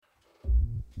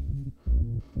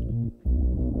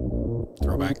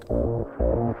Throwback.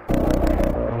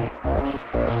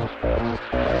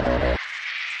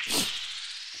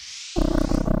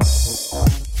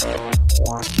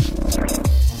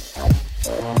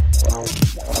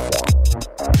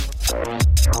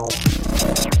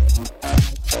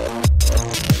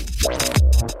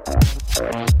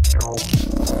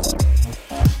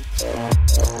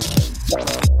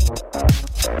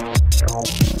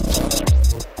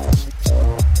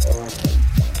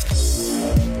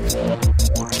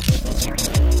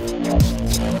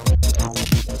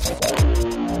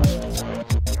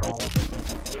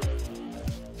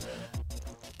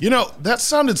 You know, that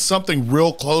sounded something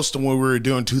real close to when we were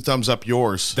doing Two Thumbs Up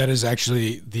Yours. That is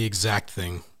actually the exact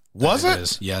thing. Was it?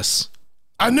 Is. Yes.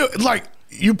 I knew, like,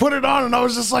 you put it on and I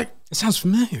was just like, it sounds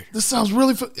familiar. this sounds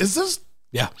really, is this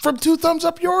Yeah. from Two Thumbs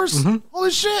Up Yours?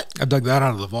 Holy shit. I dug that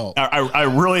out of the vault. I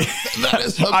really,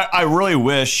 I really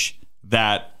wish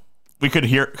that we could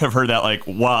have heard that like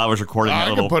while I was recording.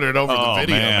 I could put it over the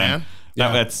video, man.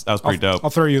 Yeah. That was pretty dope. I'll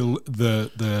throw you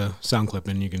the sound clip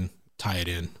and you can tie it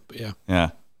in. But yeah. Yeah.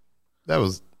 That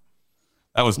was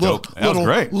dope. That was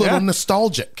great. Little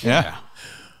nostalgic. Yeah.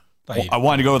 I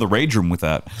wanted to go to the rage room with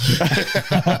that.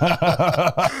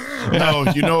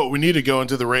 No, you know what? We need to go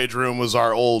into the rage room was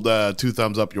our old Two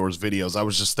Thumbs Up Yours videos. I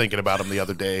was just thinking about them the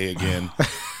other day again.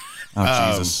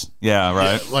 Oh, Jesus. Yeah,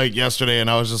 right. Yeah, like yesterday, and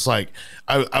I was just like,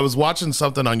 I was watching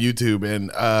something on YouTube, and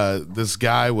this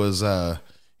guy was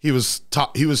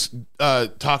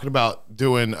talking about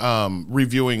doing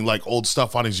reviewing like old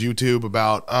stuff on his YouTube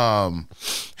about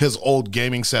his old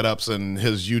gaming setups and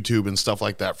his YouTube and stuff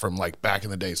like that from like back in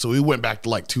the day. So we went back to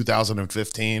like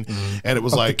 2015, and it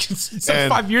was like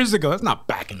 5 years ago. That's not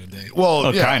back in the day.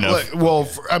 Well, yeah, kind of. like, well,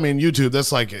 I mean, YouTube.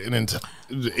 That's like an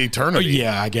eternity.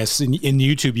 Yeah, I guess in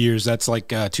YouTube years, that's like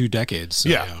 2 decades. So,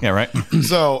 Yeah, right.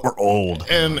 So We're old.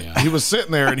 and he was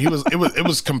sitting there, and it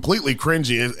was completely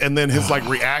cringy, and then his like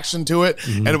reaction to it,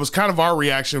 and it was kind of our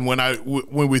reaction when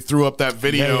we threw up that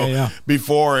video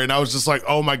before, and I was just like,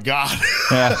 oh my god,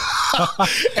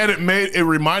 and it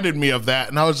reminded me of that,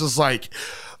 and I was just like,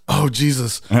 oh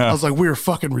Jesus, I was like, we were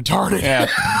fucking retarded. Yeah.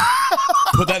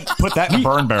 Put that in a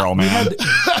burn barrel, man.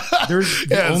 There's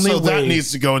the only so way that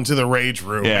needs to go into the rage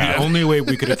room. Yeah. the only way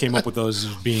we could have came up with those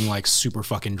is being like super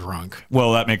fucking drunk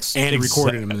Well, that makes and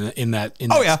recorded them in that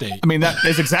state. I mean, that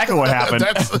is exactly what happened.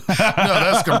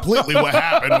 That's completely what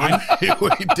happened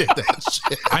when he did that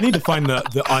shit. I need to find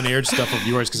the unaired stuff of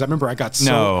yours because I remember I got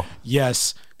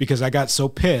because I got so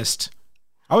pissed.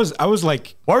 I was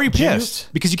like, why were you pissed?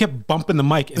 Because you kept bumping the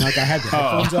mic, and like I had the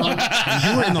headphones on, and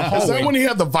you were in the hallway. Is that when he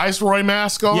had the Viceroy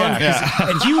mask on? Yeah,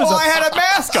 and he was. I had a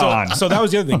mask on. So that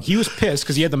was the other thing. He was pissed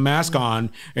because he had the mask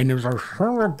on, and there was like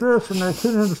this, and I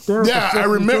couldn't understand. Yeah, I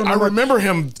remember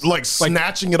him like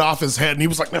snatching it off his head, and he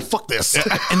was like, "Man, fuck this."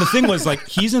 And the thing was, like,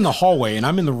 he's in the hallway, and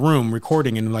I'm in the room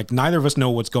recording, and like neither of us know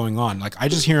what's going on. Like I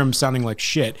just hear him sounding like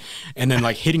shit, and then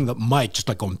like hitting the mic, just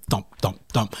like going thump, thump,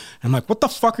 thump. And I'm like, "What the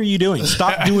fuck are you doing?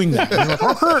 Stop doing that!" And you're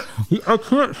like, I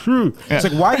can't see. It's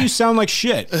like, why do you sound like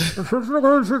shit? Take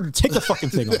the fucking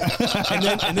thing off.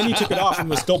 And then he took it off and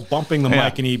was still bumping the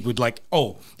mic, and he would like,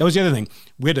 oh, that was the other thing.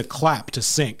 We had to clap to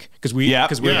sync because we were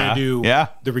going to do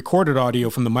the recorded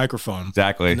audio from the microphone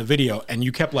exactly in the video, and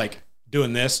you kept like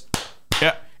doing this.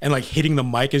 Yeah. And like hitting the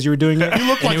mic as you were doing it. You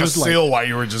looked like a seal while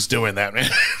you were just doing that, man.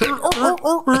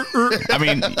 I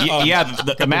mean,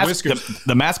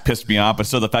 the mask pissed me off, but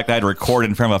still the fact that I had to record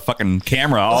in front of a fucking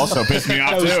camera also pissed me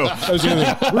off too. That was the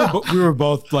other thing. We were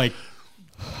both like,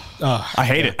 I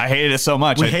hate it. I hated it so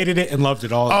much. We hated it and loved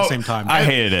it all at the same time. I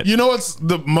hated it. You know what's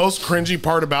the most cringy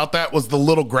part about that was the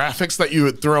little graphics that you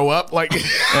would throw up like in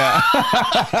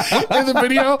the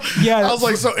video. Yeah. I was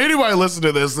like, so anybody listen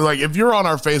to this, like if you're on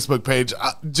our Facebook page,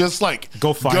 just like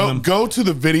go find them. Go to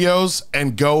the videos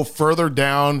and go further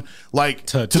down like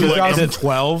to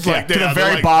 2012. To the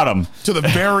very bottom. To the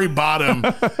very bottom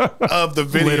of the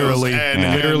videos.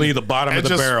 Literally the bottom of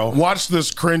the barrel. Watch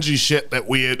this cringy shit that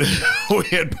we had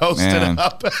posted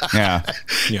up. Yeah.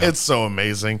 It's so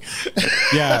amazing.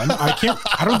 Yeah.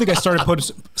 I don't think I started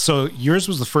putting. So yours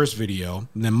was the first video,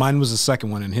 and then mine was the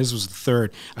second one, and his was the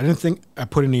third. I didn't think I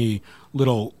put any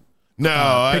little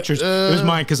pictures. It was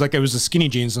mine because like it was the skinny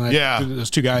jeans, and those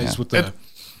two guys with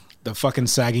the fucking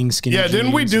sagging skinny jeans.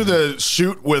 Didn't we do the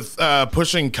shoot with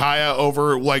pushing Kaya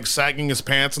over, like sagging his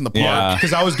pants in the park?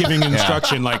 Because I was giving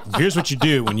instruction, like, here's what you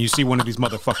do when you see one of these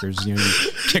motherfuckers. You know,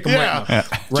 you kick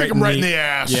them right in the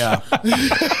ass. Yeah.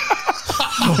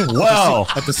 Well,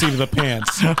 at the seat of the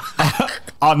pants.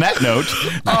 on that note,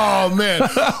 oh man,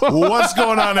 what's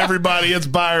going on, everybody? It's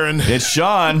Byron. it's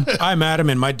Sean. I'm Adam,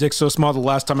 and my dick's so small the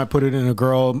last time I put it in a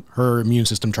girl, her immune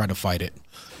system tried to fight it.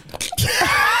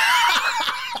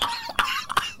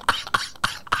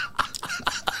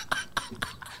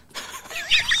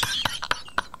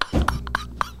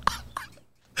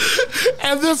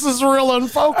 And this is Real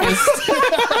Unfocused.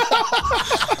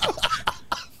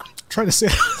 Try to say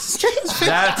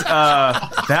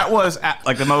That was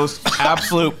like the most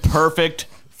absolute perfect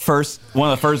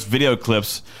one of the first video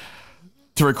clips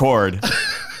to record.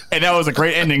 And that was a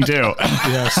great ending too.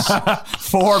 yes.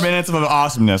 4 minutes of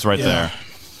awesomeness right there.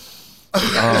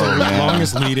 Oh, man.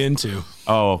 Longest lead into.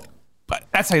 Oh, but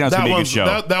that's how you know it's going to be a good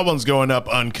show. That one's going up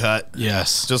uncut.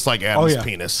 Yes. Just like Adam's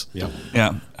penis. Yep.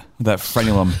 Yeah. That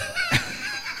frenulum.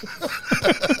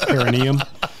 Perineum.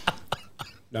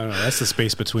 No, that's the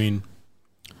space between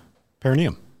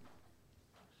perineum.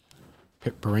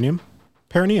 Perineum?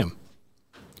 Perineum.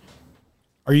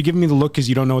 Are you giving me the look because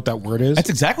you don't know what that word is? That's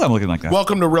exactly what I'm looking like that.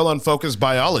 Welcome to Real Unfocused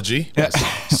Biology. Yes.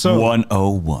 So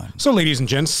 101. So, ladies and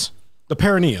gents, the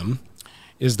perineum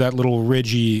is that little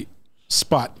ridgy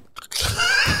spot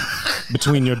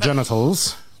between your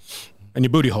genitals and your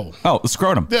booty hole. Oh, the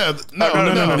scrotum. Yeah, no.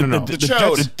 The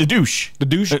chode. The douche. The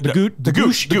douche. The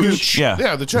gooch. Yeah.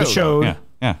 Yeah, the chode. The chode. Yeah.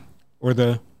 Yeah. Or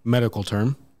the medical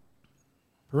term,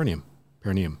 perineum.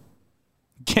 Perineum.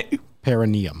 Okay.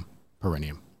 Perineum.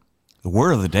 Perineum. The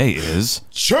word of the day is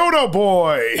Chodo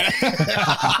boy.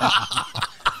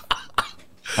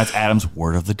 that's Adam's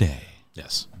word of the day.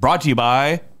 Yes. Brought to you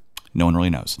by no one really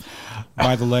knows.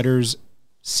 By the letters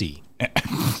C.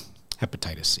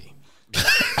 Hepatitis C.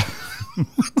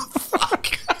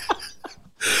 Fuck.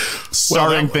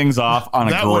 Starting things off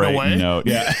on a great note.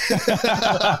 Yeah.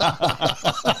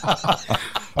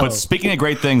 But speaking of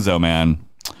great things, though, man,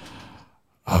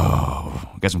 we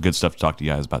got some good stuff to talk to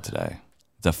you guys about today.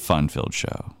 It's a fun-filled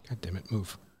show. God damn it,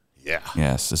 move. Yeah.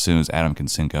 Yes, as soon as Adam can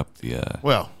sync up the...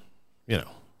 Well, you know.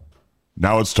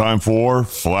 Now it's time for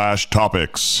Flash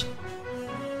Topics.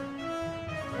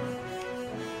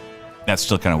 That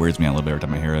still kind of weirds me out a little bit every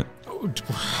time I hear it.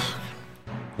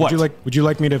 What? Would you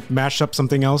like me to mash up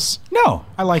something else? No.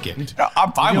 I like it.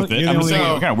 I'm fine with it. I'm just saying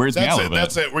it kind of weirds me out a little bit.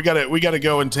 That's it. We gotta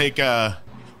go and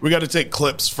take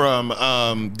clips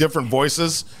from different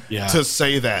voices to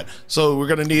say that. So we're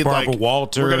gonna need Barbara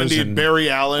Walters. We're gonna need Barry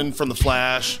Allen from the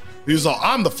Flash. He's all,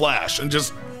 I'm the Flash, and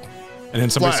then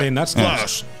somebody saying that's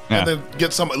Flash. Yeah. And then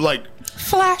get some like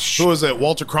Flash. Who is it?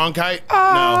 Walter Cronkite?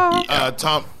 No.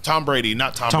 Tom Brady,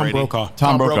 not Tom Brady. Brokaw.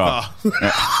 Tom Brokaw.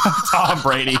 Tom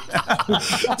Brady.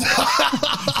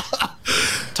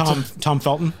 Tom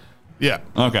Felton. Yeah.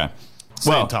 Okay.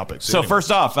 Same topic. So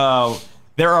first off,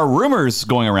 there are rumors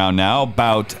going around now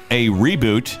about a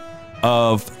reboot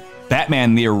of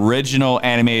Batman, the original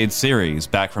animated series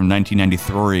back from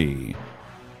 1993.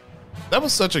 That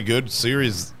was such a good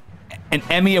series. An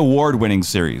Emmy award-winning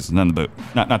series, not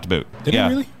to boot. Did it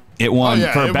really? It won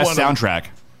for it best won soundtrack.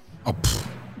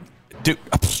 Dude,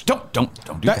 don't do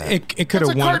that. It could It's have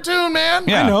a won. cartoon, man.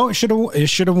 Yeah. I know it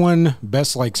should have won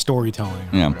best like storytelling.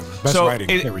 Or Yeah. whatever. Best So writing.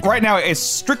 There we go. right now, it's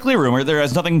strictly a rumor. There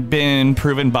has nothing been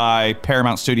proven by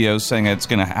Paramount Studios saying it's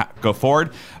going to go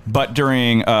forward. But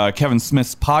during Kevin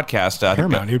Smith's podcast, I think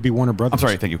Paramount, it would be Warner Brothers. I'm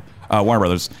sorry, thank you, Warner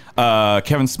Brothers.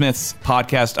 Kevin Smith's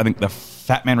podcast, I think the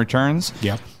Fat Man Returns.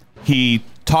 Yeah. He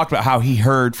talked about how he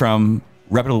heard from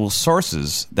reputable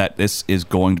sources that this is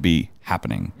going to be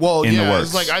happening. Well, in the yeah, works.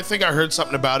 it's like I think I heard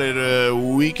something about it a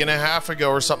week and a half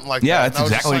ago or something like Yeah, that. that's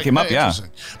exactly what came up, yeah.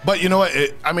 interesting. But you know what?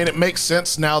 It makes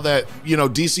sense now that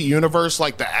DC Universe,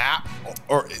 like the app,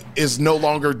 or is no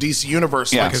longer DC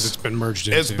Universe. Yeah. Like, Because it's been merged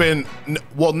into. it's been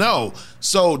no.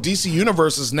 So DC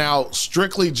Universe is now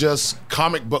strictly just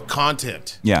comic book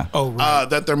content. Yeah. Oh, right.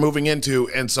 That they're moving into,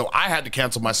 and so I had to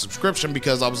cancel my subscription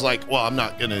because I was like, well, I'm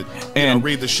not gonna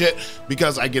read the shit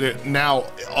because I get it now.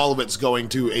 All of it's going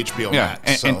to HBO Yeah,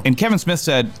 Max. and Kevin Smith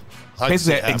said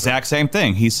basically the exact same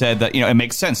thing. He said that it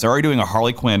makes sense. They're already doing a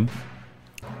Harley Quinn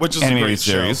which is a animated great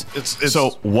series. show. It's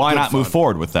so why good not move fun.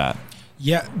 forward with that?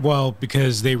 Yeah, well,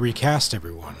 because they recast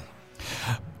everyone.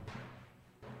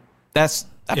 That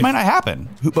might not happen,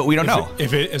 but we don't know.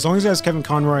 As long as it has Kevin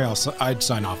Conroy, I'd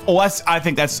sign off. Well, I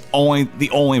think that's the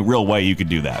only real way you could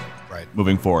do that. Right.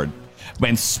 Moving forward.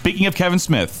 And speaking of Kevin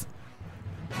Smith,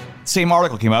 same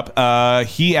article came up.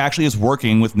 He actually is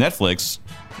working with Netflix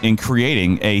in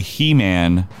creating a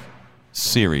He-Man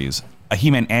series, a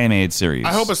He-Man animated series.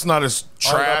 I hope it's not as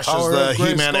trash as the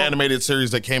He-Man animated series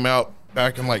that came out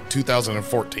back in like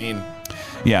 2014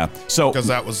 Yeah. So because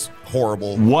that was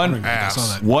horrible. One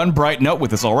ass. One bright note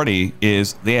with this already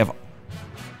is they have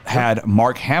had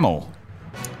Mark Hamill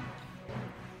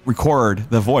record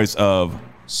the voice of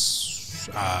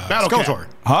Skeletor.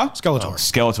 Huh? Skeletor.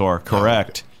 Skeletor,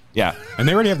 correct. Yeah. And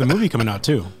they already have the movie coming out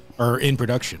too, or in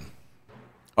production.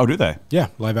 Oh, do they? Yeah,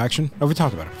 live action. Oh, we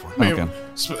talked about it before. Okay.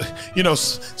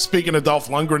 Speaking of Dolph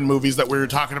Lundgren movies that we were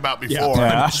talking about before.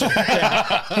 But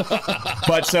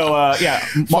so,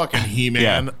 Fucking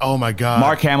He-Man. Yeah. Oh, my God.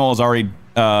 Mark Hamill has already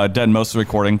done most of the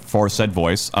recording for said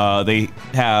voice. They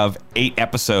have 8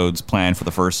 episodes planned for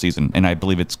the first season, and I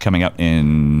believe it's coming up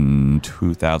in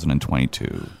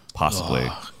 2022, possibly.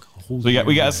 So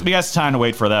we got some time to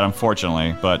wait for that,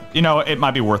 unfortunately. But, it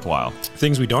might be worthwhile.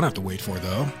 Things we don't have to wait for,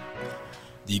 though.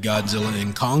 The Godzilla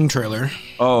and Kong trailer.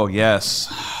 Oh, yes.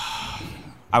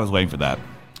 I was waiting for that.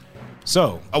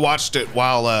 So, I watched it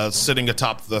while sitting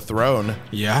atop the throne.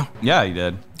 yeah. Yeah, you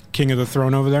did. King of the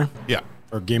Throne over there? Yeah.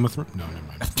 Or Game of Thrones? No, never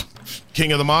mind.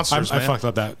 King of the Monsters, I man. fucked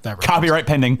up that reference. Copyright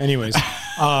pending. Anyways.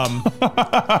 Yeah,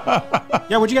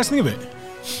 what'd you guys think of it?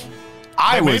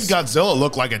 I made Godzilla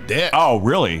look like a dick. Oh,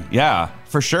 really? Yeah,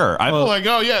 for sure. Like,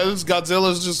 oh yeah, this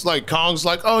Godzilla's just like Kong's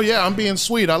like, oh yeah, I'm being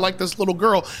sweet. I like this little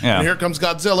girl. Yeah. And here comes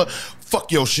Godzilla.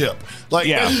 Fuck your ship. Like,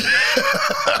 Yeah.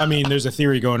 I mean, there's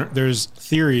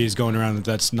theories going around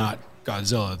that's not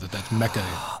Godzilla, that's Mecha.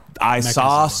 I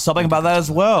saw something about that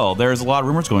as well. There's a lot of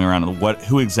rumors going around of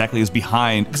who exactly is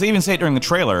behind. Because they even say it during the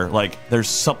trailer, like there's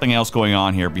something else going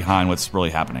on here behind what's really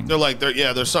happening. they're like,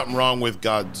 there's something wrong with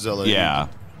Godzilla. Yeah.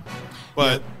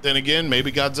 But then again,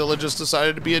 maybe Godzilla just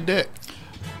decided to be a dick.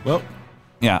 Well,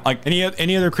 Yeah. Like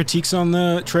any other critiques on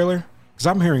the trailer? Because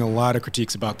I'm hearing a lot of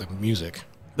critiques about the music.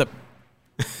 the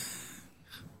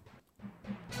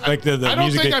Like the I don't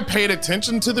music. think I paid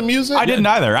attention to the music. I didn't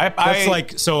either. That's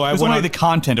like so. I it was went only on, the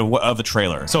content of the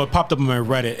trailer. so it popped up on my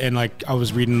Reddit, and like I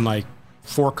was reading like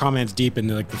 4 comments deep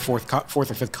into like the fourth or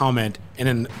fifth comment, and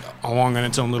then along on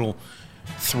its own little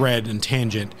thread and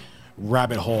tangent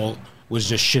rabbit hole was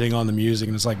just shitting on the music,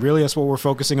 and it's like, really, that's what we're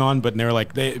focusing on. But they're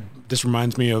like, this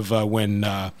reminds me of when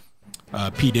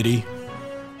P Diddy,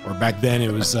 or back then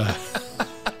it was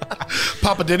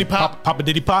Papa Diddy Pop. Papa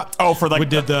Diddy Pop. Oh, for like we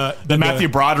did the Matthew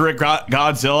Broderick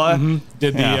Godzilla.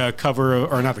 did the Yeah. cover,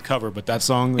 or not the cover, but that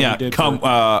song that Yeah, we did. come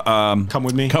Come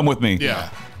With Me. Come with me. Yeah.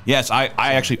 Yes, I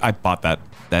actually bought that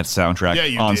soundtrack Yeah,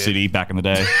 you on did. CD back in the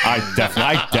day.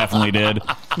 I definitely did.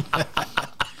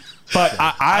 But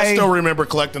I still remember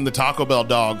collecting the Taco Bell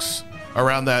dogs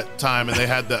around that time, and they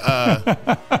had the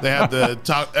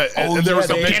and there was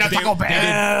a big Taco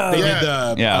Bell. They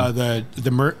Yeah. did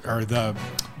the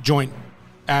joint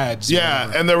ads. or yeah,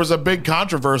 whatever. and there was a big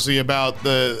controversy about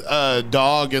the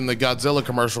dog in the Godzilla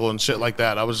commercial and shit like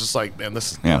that. I was just like, man,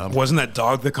 this is dumb. Wasn't that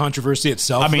dog the controversy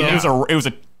itself? I mean, though? it was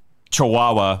a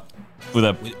Chihuahua with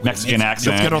a Mexican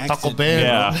accent. Quiero Taco Bell.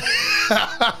 Yeah.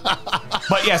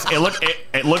 But yes,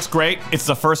 it looks great. It's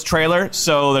the first trailer,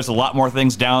 so there's a lot more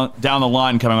things down the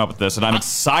line coming up with this, and I'm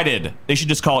excited. They should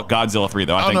just call it Godzilla 3,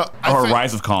 though. I think, or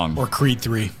Rise of Kong. or Creed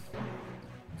 3.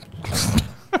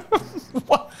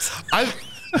 I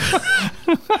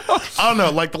don't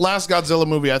know. Like the last Godzilla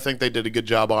movie, I think they did a good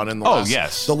job on. And the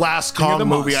last King of the Kong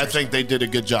movie, I Monsters. think they did a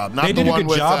good job. Not They the did a one good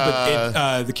with job,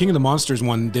 but the King of the Monsters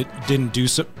one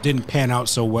didn't pan out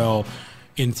so well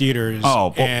in theaters.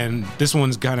 Oh, well- and this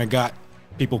one's kind of got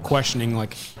people questioning,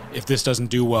 like, if this doesn't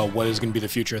do well, what is going to be the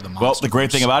future of the monster? Well, the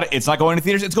great thing about it, it's not going to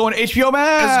theaters. It's going to HBO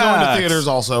Max. It's going to theaters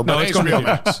also, but no, it's going to HBO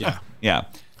theaters. Max. Yeah. Yeah,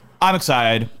 I'm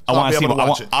excited. I I'll want be to see. able to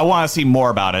watch it. I want to see more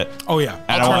about it. Oh yeah.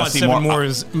 And I wanna see more-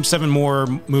 7 more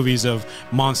movies of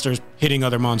monsters hitting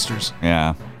other monsters,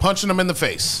 Yeah. Punching them in the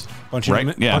face. punching Right,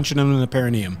 them, yeah. punching them in the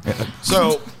perineum.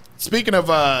 So, speaking of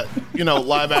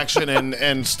live action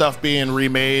and stuff being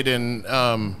remade and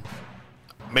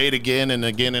made again and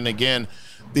again and again,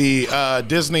 the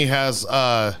Disney has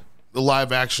the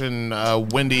live action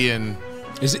Wendy and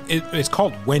Is it? It's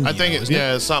called Wendy. I think though, it's isn't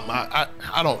it? it's something. I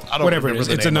don't Whatever it remember is.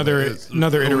 the It's name of another- it.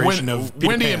 another iteration of Peter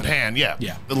Wendy Pan. and Pan. Yeah,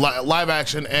 Yeah. The live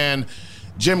action, and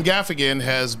Jim Gaffigan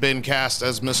has been cast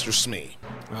as Mr. Smee.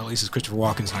 Well, at least it's Christopher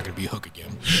Walken's not going to be Hook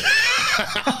again.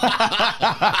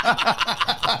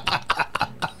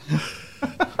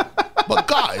 But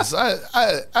guys,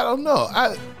 I don't know.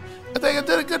 I think I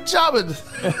did a good job in.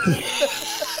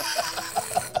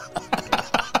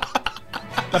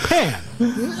 The Pan.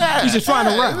 He's just flying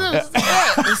around.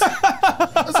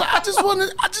 I just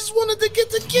wanted to get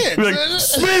the kids. Be like,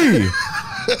 Smee,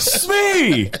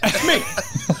 Smee.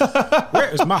 Where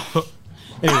is my hook?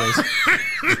 Anyways,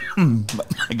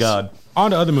 My God.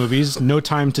 on to other movies. No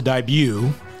Time to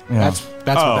Debut. That's what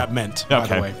that meant. By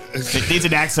the way. It needs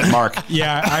an accent mark.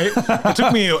 Yeah, it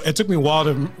took me a while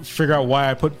to figure out why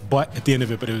I put "but" at the end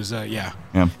of it, but it was yeah.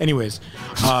 Yeah. Anyways,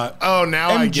 Oh,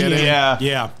 now I get it. Yeah.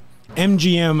 yeah.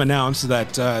 MGM announced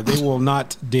that they will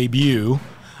not debut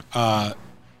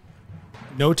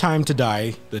No Time to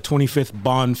Die, the 25th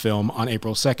Bond film, on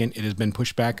April 2nd. It has been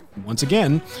pushed back once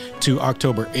again to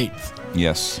October 8th.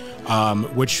 Yes.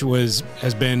 Which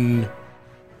has been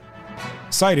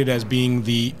cited as being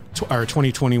our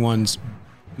 2021's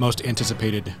most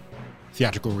anticipated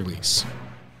theatrical release.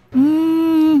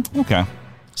 Okay.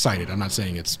 Cited. I'm not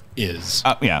saying it is.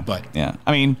 Yeah. But yeah.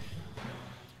 I mean,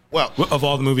 well, of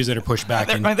all the movies that are pushed back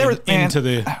into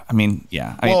the... I mean,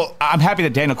 yeah. I'm happy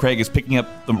that Daniel Craig is picking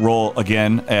up the role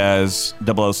again as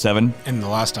 007. And the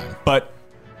last time. But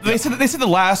they said the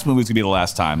last movie was going to be the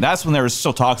last time. That's when there was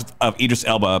still talks of Idris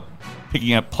Elba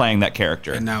playing that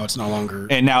character. And now it's no longer...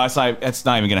 And now it's not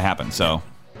even going to happen, so...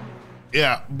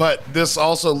 Yeah, but this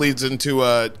also leads into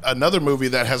another movie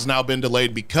that has now been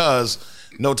delayed because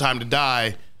No Time to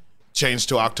Die changed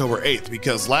to October 8th.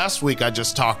 Because last week I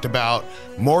just talked about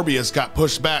Morbius got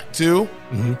pushed back to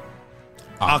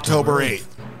October 8th.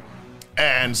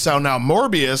 And so now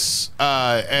Morbius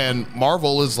and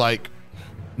Marvel is like,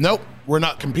 nope, we're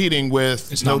not competing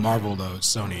with... It's not Marvel, though.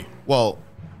 It's Sony. Well,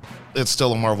 it's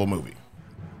still a Marvel movie.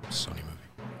 Sony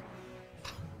movie.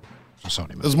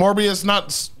 Sony movie. Is Morbius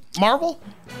not Marvel?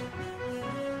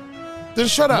 Then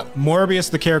shut up.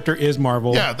 Morbius, the character, is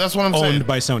Marvel. Yeah, that's what I'm saying. Owned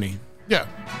by Sony. Yeah.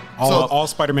 All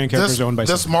Spider-Man characters owned by Sony.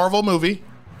 This Marvel movie.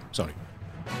 Sony.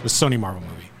 The Sony Marvel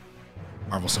movie.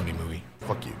 Marvel Sony movie.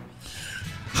 Fuck you.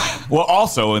 Well,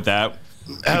 also with that...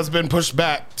 has been pushed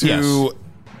back to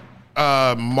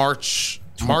March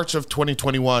of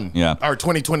 2021. Yeah. Or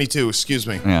 2022, excuse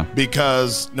me. Yeah.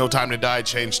 Because No Time to Die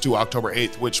changed to October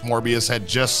 8th, which Morbius had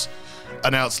just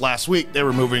announced last week. They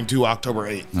were moving to October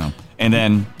 8th. No. And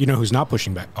then... You know who's not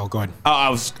pushing back? Oh, go ahead. I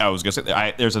was going to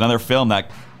say, there's another film that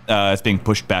is being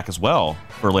pushed back as well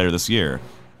for later this year.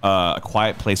 A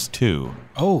Quiet Place 2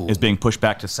 is being pushed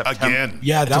back to September. Again.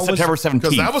 Yeah, that was September 17th.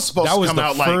 Because that was supposed to come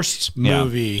out the first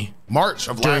movie March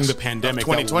of during the pandemic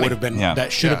that would have been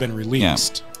that should have been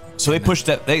released. Yeah. So they pushed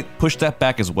that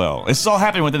back as well. This is all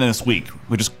happening within this week,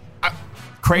 which is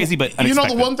crazy, but unexpected. You know,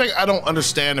 the one thing I don't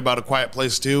understand about A Quiet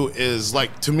Place 2 is,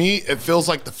 like, to me, it feels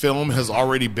like the film has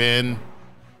already been...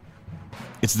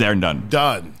 It's there and done.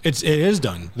 It is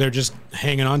done. They're just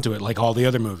hanging on to it like all the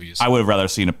other movies. I would have rather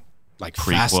seen a like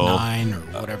prequel. Fast 9 or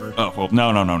whatever. Oh, well,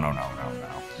 no.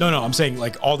 No, I'm saying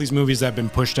like all these movies that have been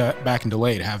pushed back and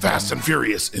delayed have Fast and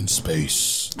Furious in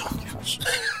space.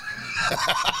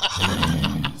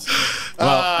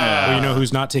 Well, you know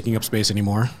who's not taking up space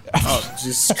anymore? Oh,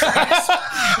 Jesus Christ.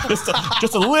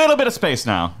 just a little bit of space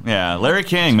now. Yeah, Larry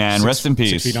King, man, rest in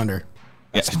peace. 6 feet under.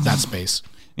 That's space.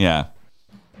 Yeah.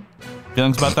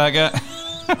 Feelings about that guy?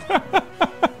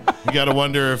 You gotta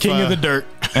wonder if King of the dirt.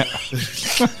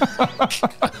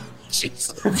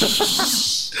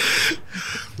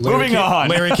 Moving on.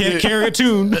 Larry can't carry a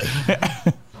tune.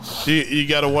 You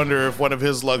gotta wonder if one of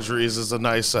his luxuries is a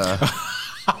nice a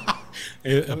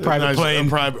private plane,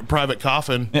 private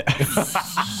coffin. We're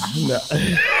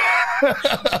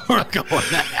going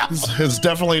now. It's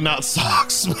definitely not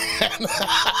socks, man.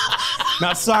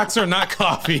 Not socks or not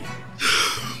coffee.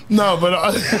 No, but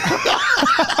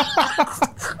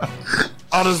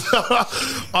on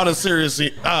a serious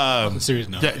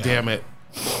note, damn it.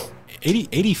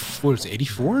 80, what was it,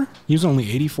 84? He was only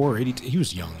 84, 82. He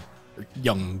was young.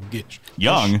 Young-ish.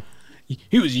 Young?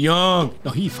 He was young.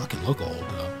 No, he fucking looked old,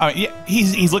 though. I mean, yeah,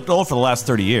 he's looked old for the last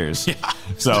 30 years. Yeah.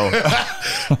 So,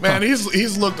 man,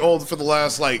 he's looked old for the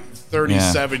last, like,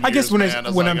 37 years. I guess when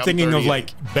I'm thinking of,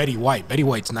 like, Betty White. Betty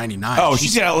White's 99. Oh,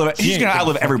 she's going to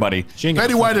outlive everybody.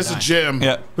 Betty White is a gem.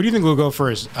 Yeah. What do you think will go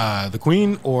first? The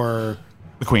Queen or...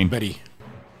 The Queen. Betty?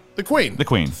 The Queen. The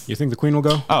Queen. You think the Queen will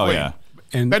go? Oh, yeah.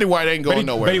 And Betty White ain't going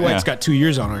nowhere. Betty White's got 2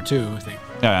 years on her, too, I think.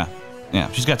 Yeah. Yeah,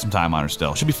 she's got some time on her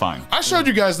still. She'll be fine. I showed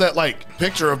you guys that, like,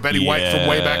 picture of Betty White from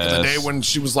way back in the day when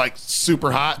she was, like,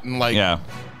 super hot and, like,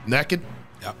 naked.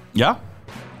 Yep. Yeah.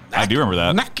 I do remember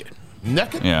that. Naked?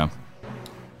 Yeah.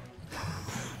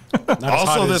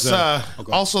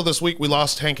 Also this week we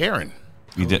lost Hank Aaron.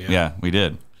 We did. Yeah, we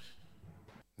did.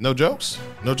 No jokes?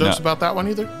 No jokes about that one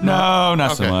either? No,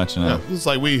 not so much. No. Yeah, it's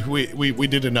like we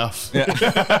did enough.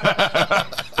 Yeah.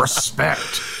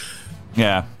 Respect.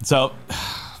 Yeah. So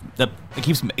it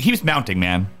keeps mounting,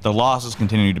 man. The losses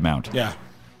continue to mount. Yeah.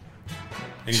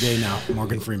 Any day now,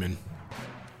 Morgan Freeman.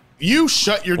 You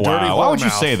shut your dirty whore mouth. Why would you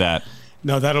say that?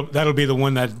 No, that'll be the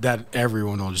one that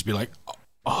everyone will just be like,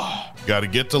 oh. Got to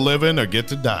get to living or get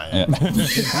to dying.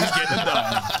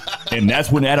 Yeah. And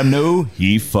that's when Adam knew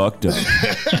he fucked up.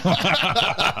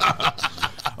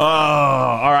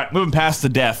 All right, moving past the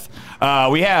death.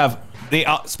 We have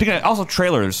speaking of also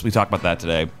trailers. We talked about that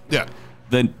today. Yeah.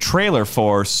 the trailer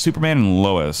for Superman and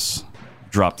Lois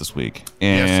dropped this week,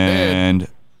 and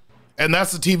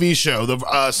that's the TV show, the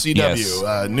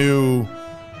CW, new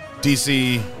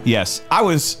DC. Yes, I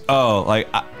was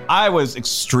I was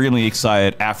extremely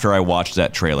excited after I watched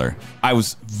that trailer. I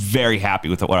was very happy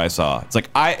with what I saw. It's like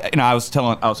I was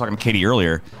talking to Katie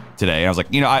earlier today. I was like,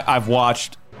 I've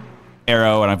watched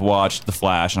Arrow and I've watched The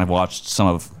Flash and I've watched some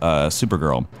of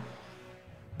Supergirl.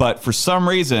 But for some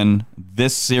reason,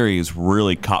 this series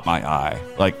really caught my eye.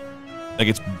 Like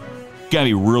it's gonna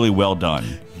be really well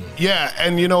done. Yeah,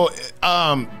 and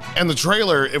and the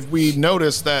trailer, if we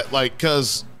notice that,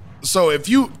 if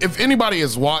anybody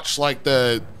has watched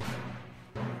the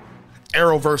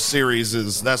Arrowverse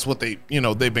series, that's what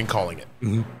they've been calling it.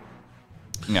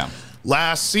 Mm-hmm. Yeah.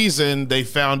 Last season, they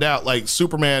found out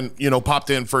Superman,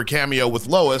 popped in for a cameo with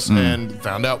Lois and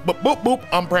found out, boop, boop, boop,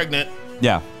 I'm pregnant.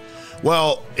 Yeah.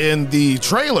 Well, in the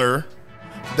trailer,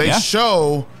 they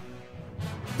show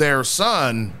their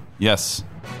son. Yes.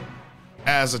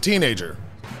 As a teenager.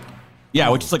 Yeah,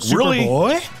 which is really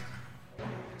Superboy?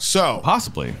 So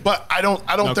possibly. But I don't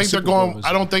think they're going.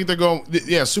 I don't think they're going.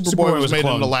 Yeah, Superboy was made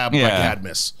in the lab by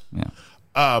Cadmus. Yeah.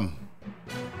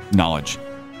 Knowledge.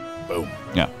 Boom.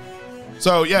 Yeah.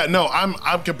 So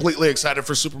I'm completely excited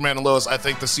for Superman and Lois. I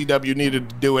think the CW needed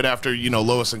to do it after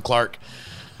Lois and Clark.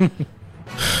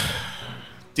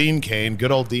 Dean Cain,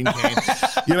 good old Dean Cain.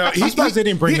 I'm surprised they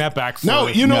didn't bring that back.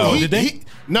 Did they?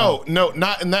 No,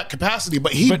 not in that capacity.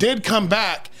 But he did come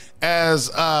back as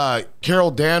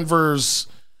Carol Danvers,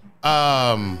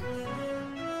 or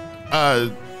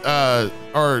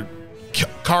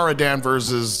Kara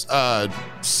Danvers'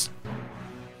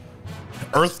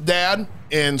 Earth dad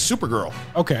in Supergirl.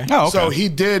 Okay. Oh, okay. So he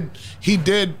did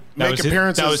make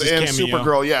appearances in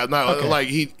Supergirl. Yeah,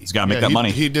 he's got to make that money.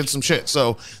 He did some shit.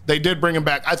 So they did bring him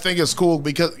back. I think it's cool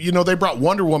because they brought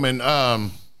Wonder Woman.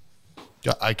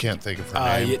 I can't think of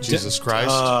her name. Jesus Christ.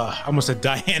 I almost said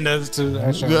Diana.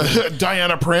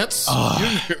 Diana Prince.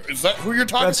 Is that who you're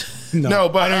talking? No,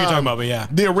 but I know who you're talking about. But yeah,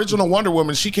 the original Wonder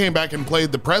Woman. She came back and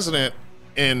played the president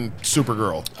in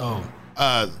Supergirl. Oh.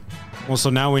 Well,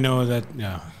 so now we know that.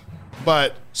 Yeah.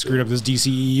 But screwed up this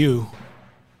DCEU.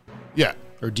 Yeah.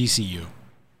 Or DCU.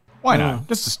 Why not?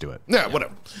 Just do it. Yeah,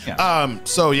 whatever.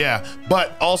 Yeah.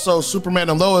 But also Superman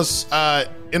and Lois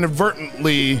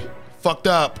inadvertently fucked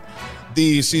up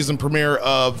the season premiere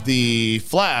of The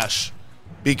Flash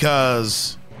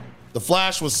because The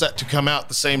Flash was set to come out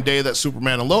the same day that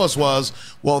Superman and Lois was.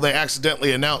 Well, they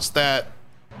accidentally announced that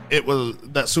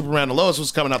Superman and Lois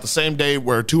was coming out the same day,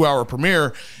 where a 2-hour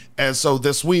premiere. And so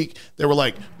this week they were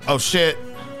like, oh shit,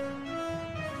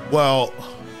 well,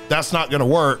 that's not going to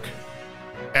work.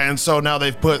 And so now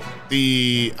they've put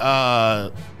they've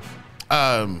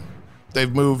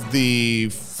moved the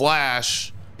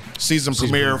Flash season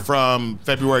premiere from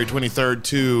February 23rd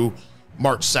to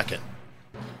March 2nd.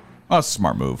 Oh, that's a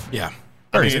smart move. Yeah.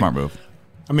 Very smart move.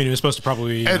 I mean, it was supposed to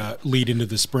probably lead into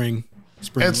the spring.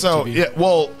 And so,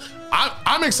 TV.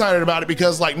 I'm excited about it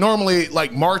because normally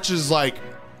March,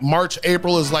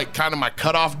 April is kind of my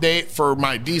cutoff date for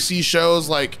my DC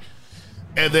shows.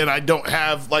 And then I don't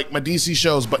have my DC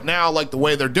shows, but now the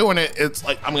way they're doing it, it's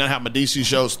I'm going to have my DC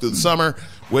shows through the summer,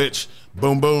 which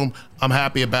boom, I'm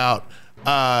happy about.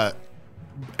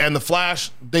 And the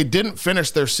Flash, they didn't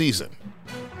finish their season.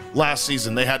 Last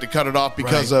season, they had to cut it off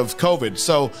because of COVID.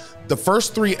 So the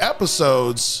first 3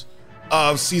 episodes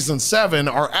of season 7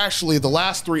 are actually the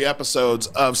last 3 episodes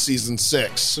of season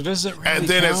 6. So does it really and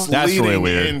then count? It's That's leading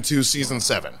really into season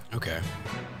 7. Okay.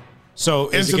 So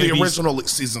into the original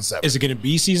season 7. Is it going to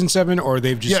be season 7 or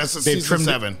they've just it's season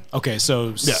 7. Okay,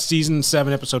 so season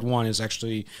 7 episode 1 is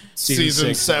actually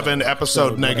season 7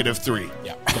 episode -3.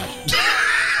 Yeah, gotcha.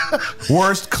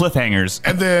 Worst cliffhangers.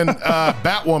 And then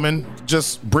Batwoman,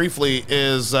 just briefly,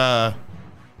 is I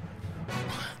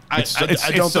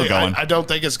don't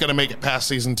think it's going to make it past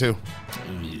season 2.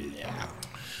 Yeah.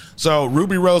 So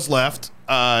Ruby Rose left.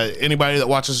 Anybody that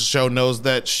watches the show knows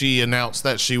that she announced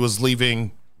that she was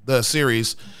leaving the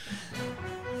series.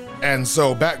 And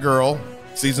so Batgirl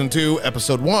season 2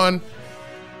 episode 1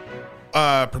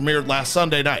 premiered last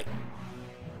Sunday night.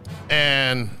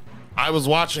 And I was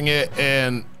watching it,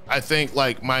 and I think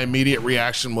my immediate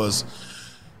reaction was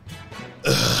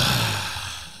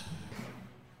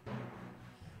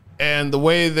and the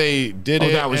way they did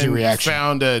it, that was your reaction.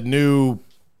 Found a new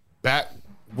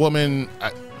Batwoman.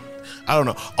 I don't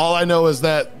know. All I know is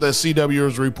that the CW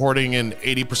is reporting an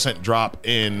 80% drop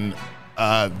in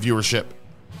viewership,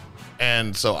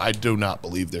 and so I do not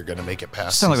believe they're going to make it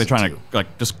past. Sounds like they're season trying 2.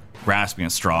 to just grasping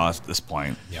at straws at this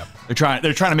point. Yep.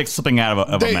 They're trying to make something out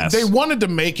of a mess. They wanted to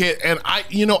make it, and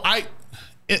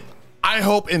I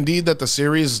hope indeed that the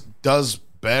series does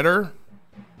better,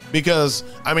 because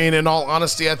I mean, in all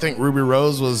honesty, I think Ruby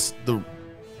Rose was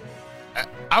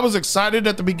I was excited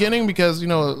at the beginning because, you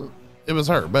know, it was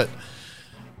her, but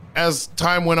as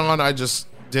time went on, I just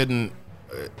didn't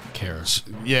care.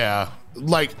 Yeah,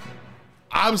 like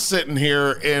I'm sitting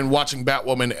here and watching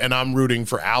Batwoman, and I'm rooting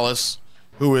for Alice,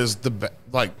 who is the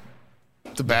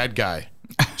bad guy.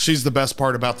 She's the best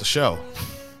part about the show.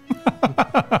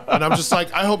 And I'm just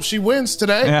like, I hope she wins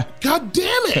today. Yeah. God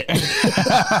damn it.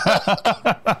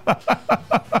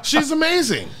 She's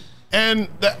amazing. And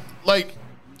that, like,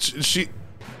 she's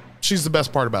the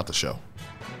best part about the show.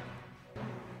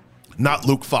 Not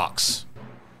Luke Fox.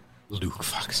 Luke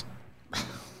Fox.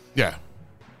 Yeah.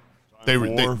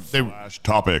 Flash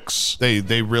topics.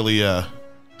 They really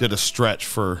did a stretch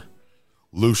for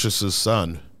Lucius's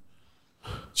son.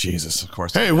 Jesus, of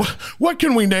course. Hey, what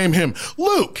can we name him?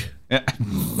 Luke. Yeah.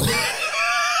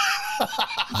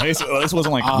 This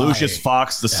wasn't like Lucius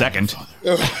Fox II.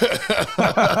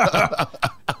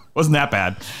 Wasn't that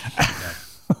bad.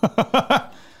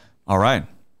 All right.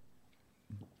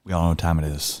 We all know what time it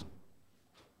is.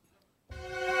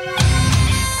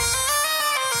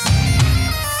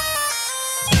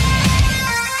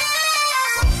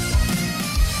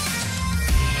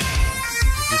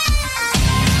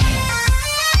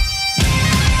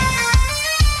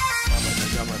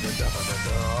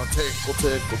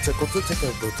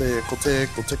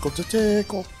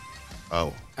 Tickle.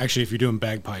 Oh. Actually, if you're doing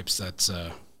bagpipes, that's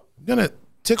I'm gonna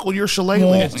tickle your shillelagh.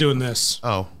 it's doing this.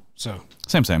 Oh. So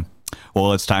Same.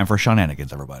 Well, it's time for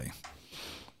shenanigans, everybody.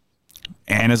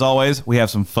 And as always, we have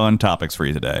some fun topics for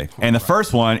you today. And the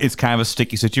first one is kind of a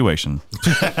sticky situation.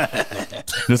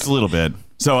 Just a little bit.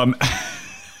 So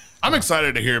I'm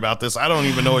excited to hear about this. I don't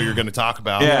even know what you're going to talk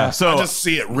about. Yeah, so- I just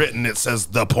see it written. It says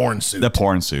the porn suit. the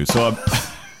porn suit. So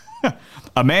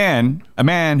a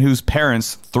man whose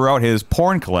parents threw out his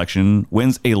porn collection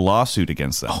wins a lawsuit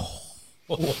against them.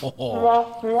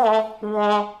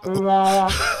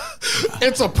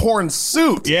 It's a porn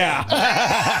suit. Yeah.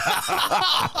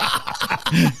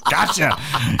 Gotcha.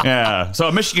 Yeah. So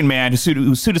a Michigan man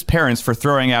who sued his parents for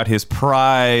throwing out his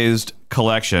prized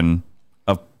collection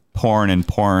of porn and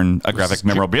graphic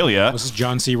memorabilia. this is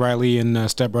John C. Reilly and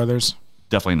Step Brothers.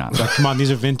 Definitely not. Like, come on, these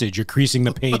are vintage. You're creasing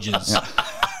the pages.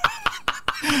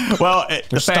 Well,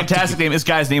 the fantastic name. This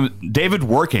guy's name is David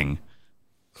Working.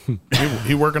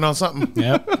 He working on something?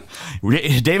 Yep.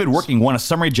 David Working won a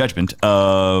summary judgment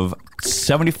of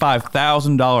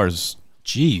 $75,000.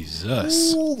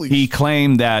 Jesus. He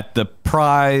claimed that the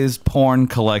prized porn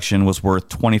collection was worth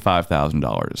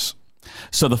 $25,000.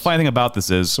 So the funny thing about this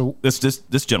is,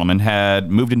 this gentleman had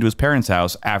moved into his parents'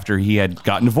 house after he had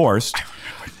gotten divorced,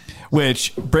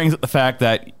 which brings up the fact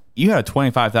that you had a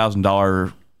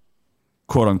 $25,000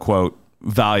 quote unquote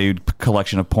valued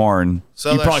collection of porn.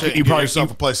 Sell that shit and get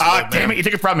yourself a place to live, damn man. it! You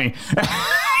took it from me.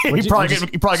 you probably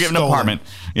get an apartment.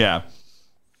 Yeah.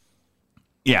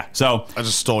 Yeah. So I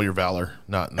just stole your valor.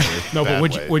 Not in a No, bad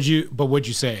but way. what'd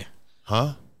you say?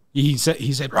 Huh? He said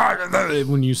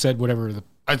when you said whatever the.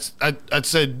 I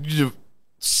said you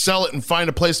sell it and find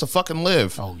a place to fucking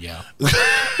live. Oh yeah.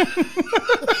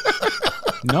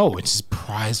 No, it's his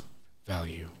prize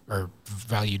value or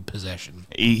valued possession.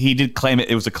 he did claim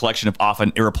it was a collection of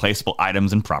often irreplaceable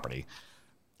items and property.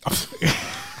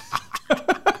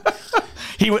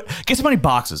 Guess how many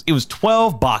boxes? It was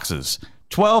 12 boxes.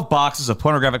 12 boxes of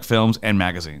pornographic films and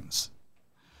magazines.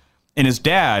 And his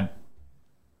dad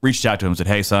reached out to him and said,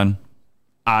 "Hey, son,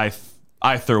 I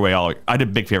threw away I did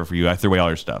a big favor for you. I threw away all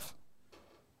your stuff."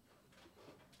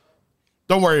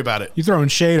 Don't worry about it. You throwing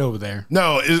shade over there?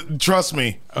 No, trust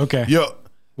me. Okay. Yo,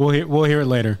 We'll hear it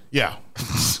later. yeah.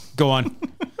 Go on.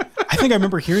 I think I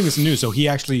remember hearing this news. So he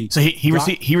actually. So he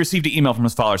received an email from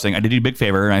his father saying, "I did you a big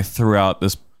favor and I threw out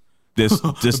this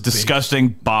disgusting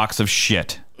box of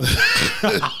shit."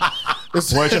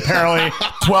 Which apparently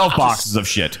 12 boxes of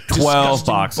shit. 12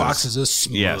 boxes of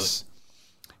smut. Yes.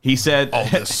 He said, All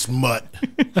this smut.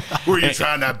 Who are you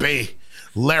trying to be?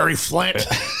 Larry Flint?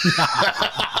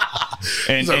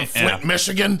 and, Is it Flint,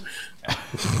 Michigan?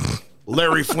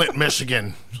 Larry Flint,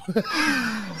 Michigan.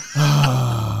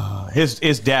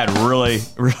 his dad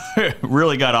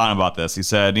really got on about this. He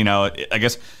said, I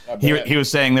guess he was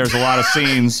saying there's a lot of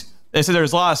scenes. They said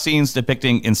there's a lot of scenes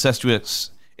depicting incestuous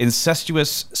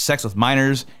sex with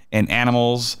minors and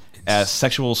animals as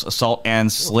sexual assault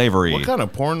and slavery. What kind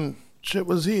of porn shit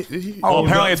was he?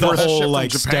 Apparently it's the worth whole shit from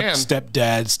like Japan.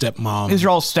 stepdad, stepmom. These are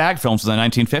all stag films from the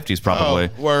 1950s, probably.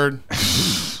 Oh, word.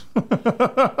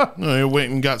 No, he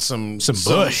went and got some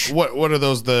bush. What are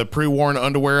those? The pre-worn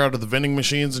underwear out of the vending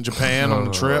machines in Japan on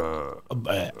the trip?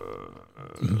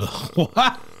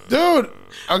 What? Dude.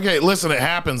 Okay, listen, it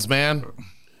happens, man.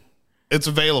 It's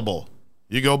available.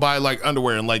 You go buy like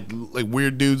underwear and like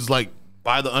weird dudes like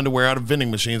buy the underwear out of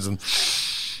vending machines and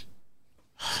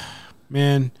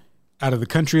Man, out of the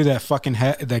country that fucking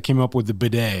that came up with the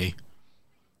bidet,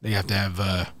 they have to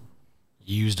have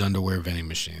used underwear vending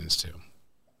machines too.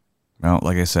 Well,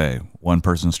 like I say, one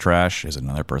person's trash is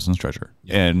another person's treasure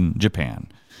in Japan.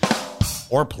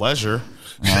 or pleasure.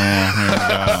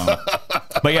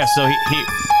 But yeah, so he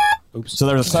Oops. So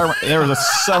there was a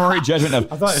summary judgment of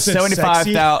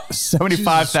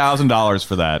 $75,000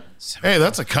 for that. Hey,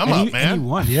 that's a come up, man. And he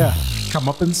won, yeah.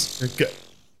 Comeuppance.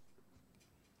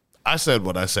 I said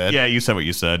what I said. Yeah, you said what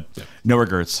you said. Yeah. No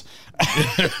regrets.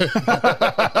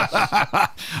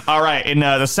 All right. In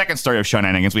the second story of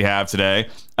shenanigans we have today,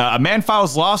 a man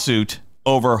files lawsuit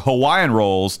over Hawaiian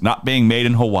rolls not being made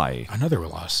in Hawaii. Another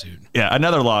lawsuit. Yeah,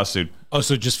 another lawsuit. Oh,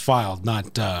 so just filed,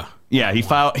 not... Yeah, he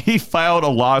filed a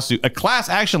lawsuit, a class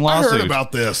action lawsuit. I heard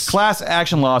about this. Class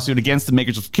action lawsuit against the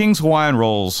makers of King's Hawaiian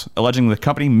Rolls, alleging the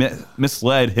company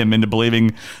misled him into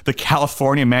believing the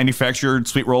California manufactured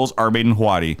sweet rolls are made in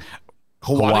Hawaii.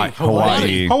 Hawaii.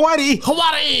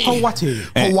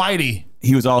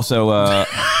 He was also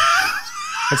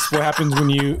That's what happens when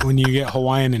you get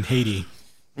Hawaiian in Haiti.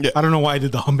 Yeah. I don't know why I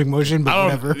did the humping motion, but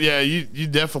whatever. Yeah, you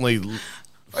definitely it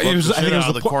was out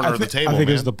of the corner of the table. I think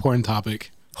it was the porn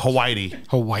topic. Hawaii. Or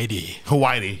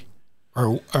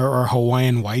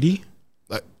Hawaiian whitey.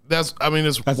 That's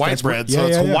white bread, so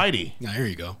it's Hawaii. Yeah, there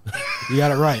you go. You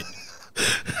got it right.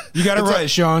 You got it right,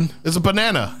 Sean. It's a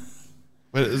banana.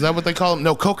 Is that what they call them?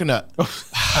 No, coconut.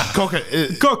 Coconut.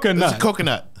 It's a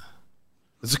coconut.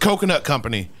 It's a coconut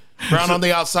company. Brown on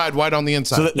the outside, white on the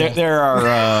inside. So there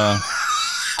are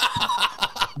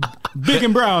big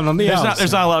and brown on the outside.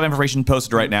 There's not a lot of information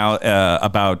posted right now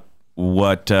about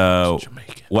how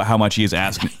much he is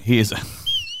asking. He is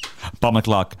bum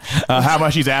o'clock. How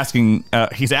much he's asking?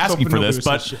 He's asking for this,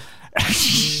 but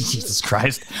Jesus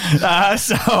Christ.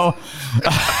 So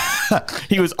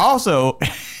he was also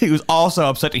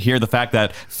upset to hear the fact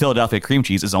that Philadelphia cream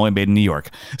cheese is only made in New York.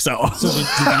 So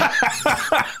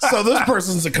this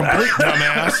person's a complete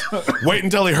dumbass. Wait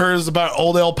until he hears about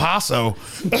old El Paso,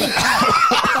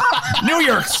 New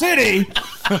York City.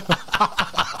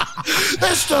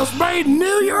 This stuff's made in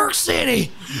New York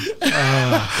City.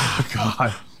 Oh,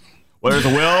 God. Where there's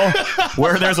a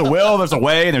will, there's a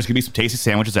way, and there's gonna be some tasty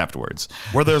sandwiches afterwards.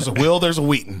 Where there's a will, there's a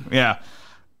Wheaton. Yeah.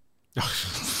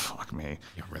 Fuck me.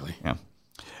 Yeah, really. Yeah.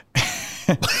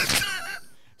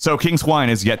 So King's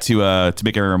Hawaiian is yet to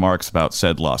make any remarks about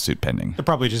said lawsuit pending. They're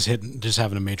probably just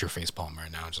having a major facepalm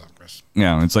right now.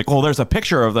 Yeah, it's like, well, there's a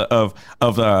picture of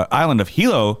the island of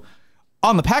Hilo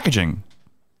on the packaging.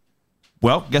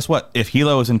 Well, guess what? If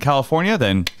Hilo is in California,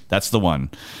 then that's the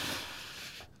one.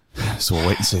 So we'll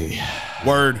wait and see.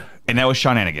 Word. And that was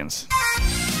shenanigans.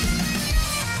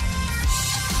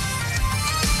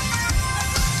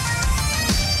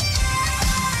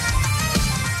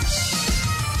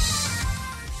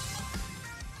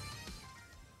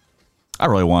 I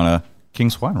really want a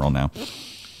King's Hawaiian roll now.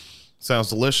 Sounds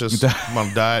delicious. I'm on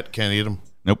a diet. Can't eat them.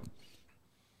 Nope.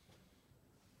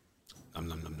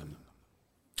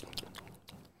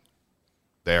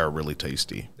 They are really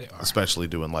tasty. They are. Especially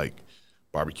doing like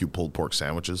barbecue pulled pork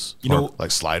sandwiches, like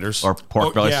sliders or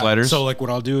pork belly sliders. So like what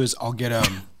I'll do is I'll get I'll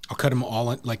cut them all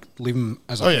in, like leave them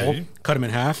as a whole, cut them in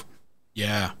half.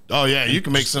 Yeah. Oh yeah, you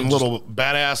can make some little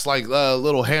badass like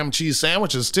little ham cheese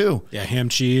sandwiches too. Yeah, ham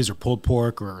cheese or pulled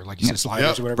pork or like you said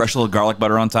sliders or whatever. Fresh little garlic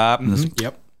butter on top. And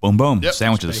Yep. Boom boom.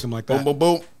 Sandwiches. Make them like that. Boom boom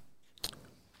boom.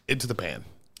 Into the pan.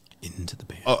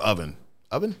 Oh, oven.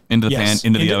 Into the pan.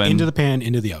 Into the oven. Into the pan.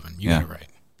 Into the oven. You got it right.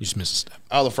 You just missed a step.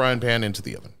 Out of the frying pan into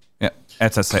the oven. Yeah,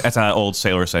 that's how old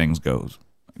sailor sayings goes,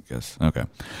 I guess. Okay.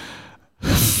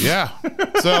 Yeah.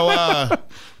 So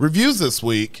reviews this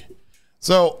week.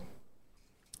 So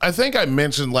I think I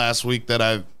mentioned last week that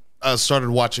I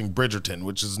started watching Bridgerton,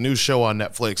 which is a new show on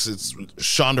Netflix. It's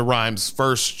Shonda Rhimes'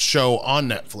 first show on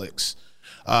Netflix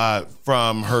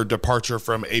from her departure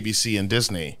from ABC and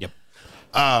Disney. Yep.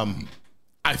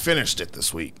 I finished it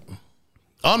this week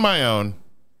on my own,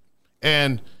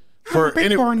 and for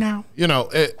now.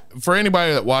 for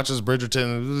anybody that watches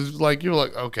Bridgerton, like you're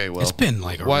like, okay, well, it's been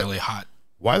like really hot.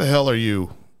 Why the hell are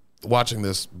you watching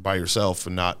this by yourself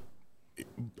and not?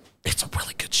 It's a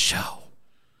really good show.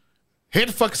 Hate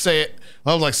to fucking say it.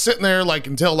 I was like sitting there like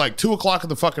until like 2:00 in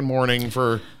the fucking morning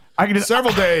for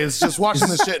several days just watching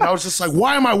this shit, and I was just like,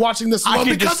 why am I watching this alone?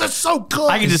 Because it's so good.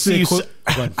 I can just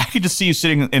see you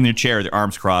sitting in your chair, with your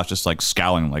arms crossed, just like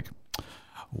scowling, like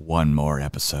one more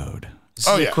episode, Is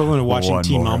this the equivalent of watching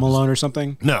Teen Mom Alone or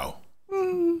something? No.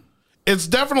 It's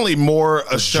definitely more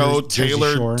a show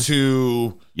tailored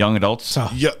to young adults.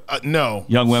 No,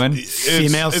 young women,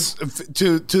 females. It's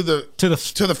to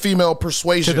the female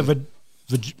persuasion. To the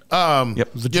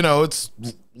you know, it's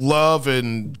love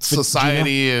and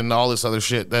society and all this other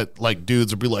shit that like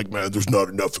dudes would be like, man, there's not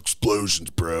enough explosions,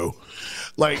 bro.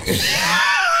 Like,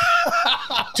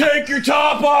 take your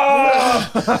top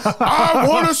off. I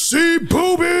want to see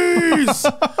boobies.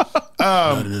 But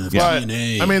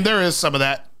I mean, there is some of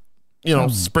that, you know,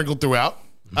 sprinkled throughout.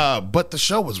 But the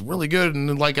show was really good, and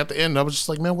then, like at the end, I was just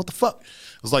like, man, what the fuck?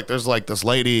 It was like there's like this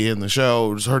lady in the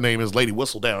show. Her name is Lady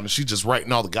Whistledown, and she's just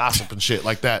writing all the gossip and shit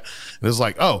like that. And it's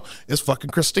like, oh, it's fucking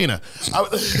Christina.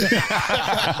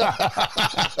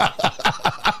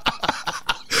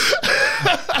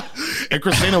 And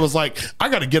Christina was like, I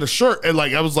got to get a shirt, and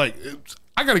like I was like,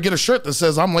 I got to get a shirt that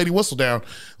says I'm Lady Whistledown.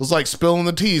 It was like spilling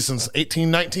the tea since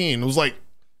 1819. It was like,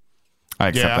 I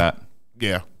accept that.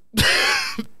 Yeah.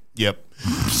 Yep.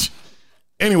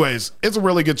 Anyways, it's a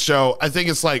really good show. I think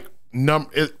it's like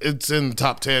it's in the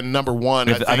top 10, number one.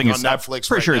 I think it's on Netflix.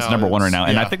 Pretty sure it's number one right now,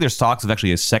 and I think there's talks of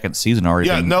actually a second season already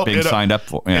being signed up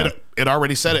for. Yeah. It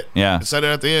already said it. Yeah, it said it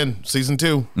at the end. Season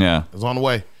 2. Yeah, it's on the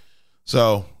way.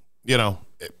 So you know,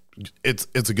 it's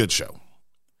a good show.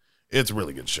 It's a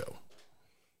really good show.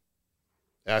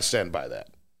 I stand by that.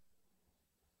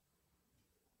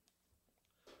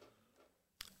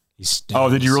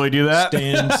 Did you really do that?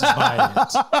 Stands by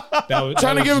it.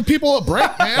 Trying to give people a break,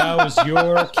 man. That was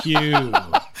your cue.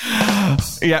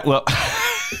 Yeah, well.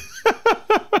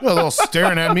 A little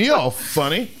staring at me all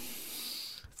funny.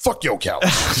 Fuck your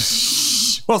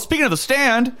couch. Well, speaking of The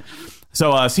Stand,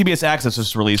 so CBS Access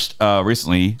just released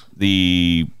recently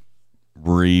the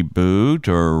reboot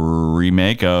or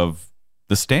remake of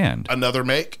The Stand. Another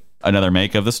make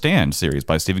of the Stand series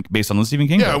based on the Stephen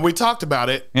King book. We talked about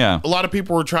it. Yeah, a lot of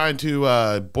people were trying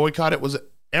to boycott it. Was it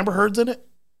Amber Heard's in it?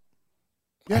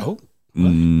 Yeah. Oh,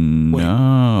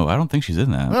 no, I don't think she's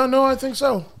in that. No, I think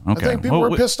so. Okay. I think people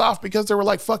were pissed off because they were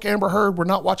like, "Fuck Amber Heard, we're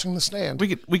not watching The Stand."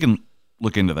 We can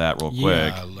look into that real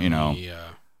quick.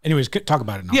 Anyways, talk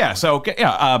about it now. Yeah. So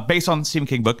based on the Stephen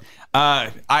King book,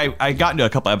 I got into a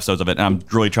couple episodes of it, and I'm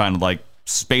really trying to like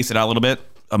space it out a little bit.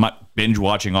 I'm not binge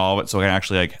watching all of it, so I can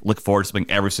actually like look forward to something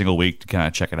every single week to kind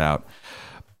of check it out.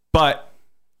 But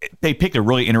they picked a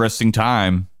really interesting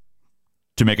time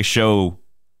to make a show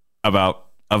about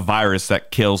a virus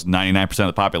that kills 99% of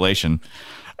the population,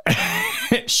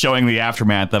 showing the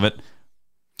aftermath of it.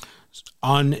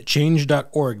 On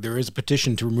change.org, there is a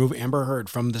petition to remove Amber Heard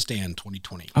from The Stand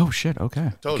 2020. Oh, shit.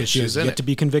 Okay. Because she has yet to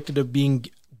be convicted of being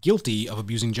guilty of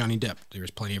abusing Johnny Depp. There is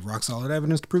plenty of rock solid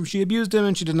evidence to prove she abused him,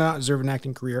 and she did not deserve an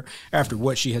acting career after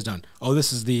what she has done. Oh,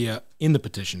 this is the in the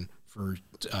petition for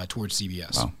towards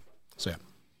CBS. Wow. So yeah,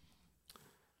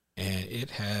 and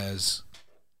it has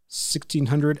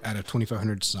 1,600 out of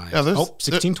 2,500 signs. Yeah,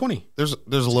 1,620. There's a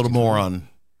little more on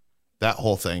that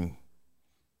whole thing,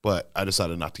 but I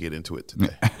decided not to get into it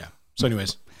today. Yeah. So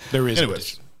anyways, there is.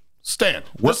 Anyways. Stand.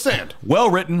 Stand.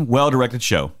 Well written, well directed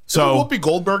show. So Whoopi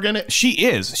Goldberg in it? She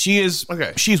is.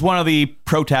 Okay. She's one of the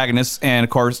protagonists, and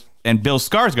of course, and Bill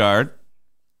Skarsgård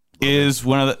is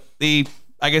one of the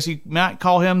I guess you might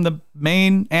call him the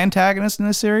main antagonist in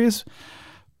this series.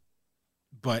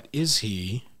 But is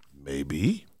he?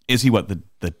 Maybe. Is he what the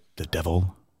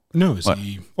devil? No, is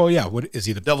he? Well, yeah. What is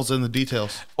he? The devil's in the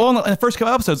details. Well, in the first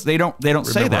couple episodes, they don't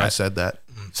say that. I said that.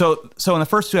 So in the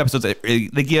first two episodes,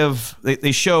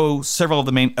 they show several of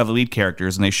the lead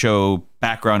characters, and they show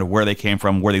background of where they came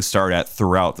from, where they started at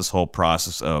throughout this whole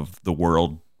process of the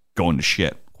world going to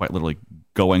shit, quite literally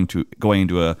going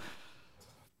into a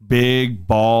big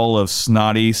ball of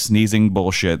snotty, sneezing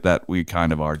bullshit that we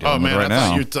kind of are dealing with right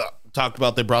now. You talked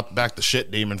about they brought back the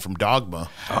shit demon from Dogma.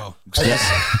 Oh, yes.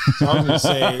 So I was going to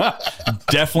say,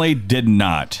 definitely did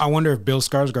not. I wonder if Bill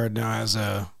Skarsgård now has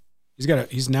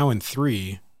he's now in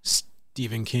 3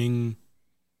 Stephen King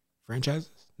franchises.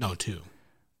 No, 2.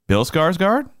 Bill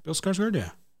Skarsgård? Bill Skarsgård, yeah.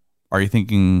 Are you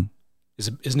thinking?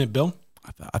 Isn't it Bill?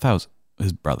 I thought it was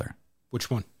his brother. Which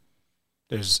one?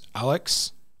 There's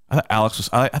Alex. I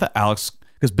thought Alex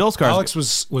because Bill Skarsgård. Alex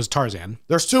was Tarzan.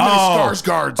 There's too many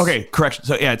Skarsgårds. Okay, correction.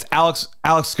 So yeah, it's Alex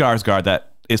Skarsgård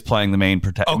that is playing the main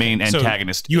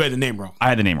antagonist. So you had the name wrong. I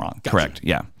had the name wrong. Gotcha. Correct.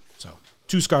 Yeah. So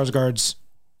 2 Skarsgårds,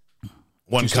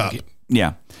 1 cup.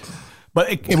 Yeah. But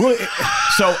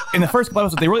so in the first couple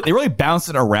episodes, they really bounced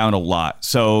it around a lot.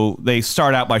 So they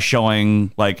start out by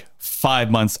showing like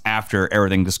 5 months after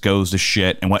everything just goes to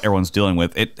shit and what everyone's dealing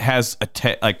with. It has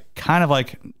kind of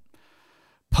like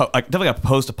definitely a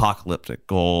post-apocalyptic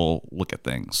look at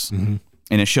things. Mm-hmm.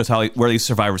 and it shows where these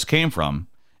survivors came from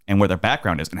and where their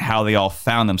background is and how they all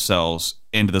found themselves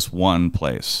into this one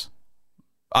place.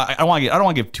 I don't want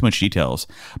to give too much details,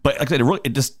 but like I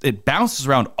said, it bounces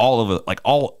around all over, like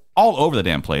all over the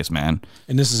damn place, man.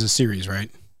 And this is a series, right?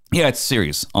 Yeah, it's a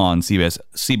series on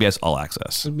CBS All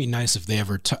Access. It'd be nice if they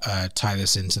ever tie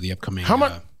this into the upcoming.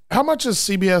 How much is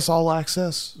CBS All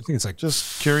Access? I think it's like,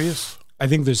 just curious. I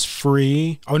think there's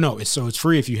free. Oh no, it's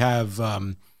free if you have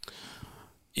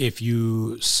if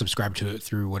you subscribe to it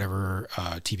through whatever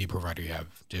TV provider you have,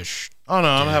 Dish. Oh no,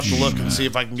 I'm gonna have to look and see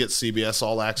if I can get CBS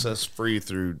All Access free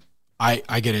through.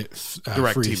 I get it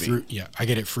Direct free TV. through. Yeah, I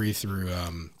get it free through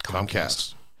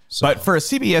Comcast. So, But for a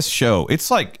CBS show,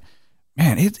 it's like,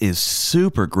 man, it is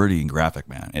super gritty and graphic,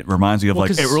 man. It reminds you of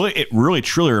it really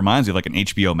truly reminds you of like an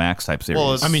HBO Max type series.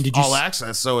 Well, it's did you All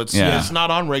Access, so it's not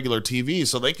on regular TV,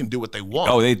 so they can do what they want.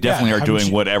 Oh, they definitely are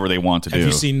doing whatever they want to do. Have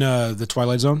you seen the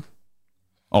Twilight Zone?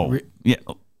 Oh, yeah,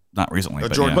 not recently. The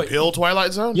but Jordan yeah. Peele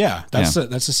Twilight Zone. Yeah, that's a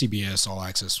CBS All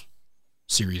Access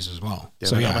series as well. Yeah,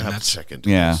 so I'm yeah, gonna have that's to check into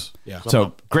Yeah. this. Yeah.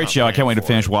 So great show. I can't wait to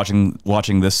finish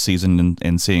watching this season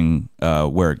and seeing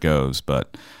where it goes.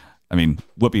 But I mean,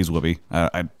 Whoopi's Whoopi.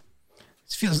 it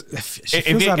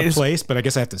feels out of place, but I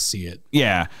guess I have to see it.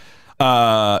 Yeah.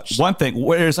 One thing,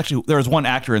 there was one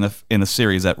actor in the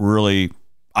series that really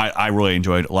I really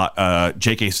enjoyed a lot.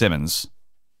 J.K. Simmons.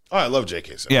 Oh, I love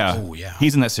J.K. Simmons. Yeah. Oh, yeah.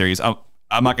 He's in that series. I'm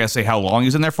not gonna say how long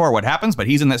he's in there for or what happens, but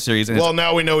he's in that series. And Well,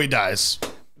 now we know he dies.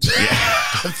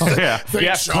 yeah.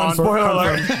 Thanks, Sean. Spoiler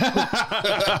alert.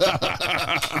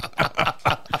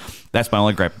 That's my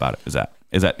only gripe about it.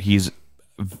 Is that he's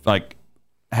like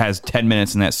has 10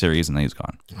 minutes in that series and then he's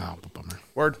gone. Oh, bummer.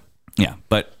 Word. Yeah,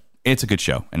 but it's a good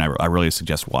show, and I really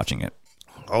suggest watching it.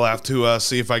 I'll have to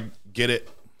see if I get it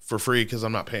for free because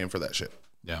I'm not paying for that shit.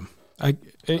 Yeah. I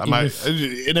might,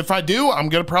 and if I do, I'm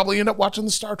gonna probably end up watching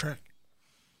the Star Trek.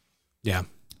 Yeah.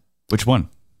 Which one?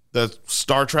 The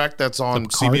Star Trek that's on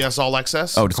Picard? CBS All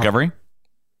Access. Oh, Discovery.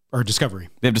 Or Discovery.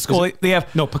 They have Discovery. They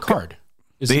have No, Picard.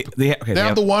 They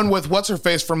have the one with what's her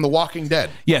face from The Walking Dead.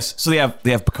 Yes, so they have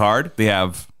Picard. They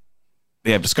have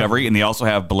Discovery, and they also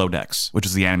have Below Decks, which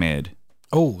is the animated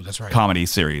That's right. comedy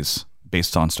series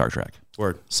based on Star Trek.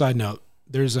 Word. Side note,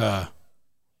 there's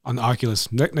on the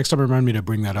Oculus. Next time, remind me to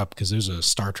bring that up because there's a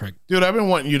Star Trek. Dude, I've been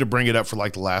wanting you to bring it up for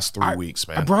like the last 3 weeks,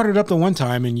 man. I brought it up the one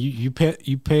time, and you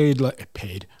played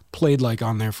like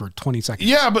on there for 20 seconds.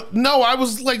 Yeah, but no, I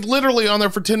was like literally on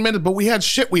there for 10 minutes, but we had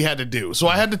shit we had to do, so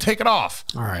I had to take it off.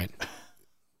 All right.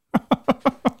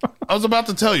 I was about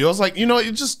to tell you. I was like, you know,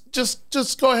 you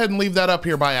just go ahead and leave that up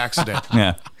here by accident.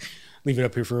 Yeah. Leave it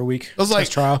up here for a week. I was like,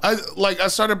 Test trial. I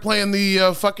started playing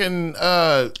the fucking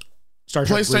Star Trek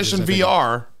PlayStation Bridges, I think.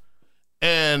 VR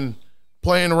and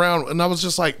playing around, and I was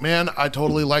just like, man, I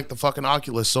totally like the fucking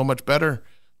Oculus so much better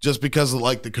just because of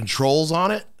like the controls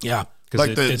on it. Yeah, because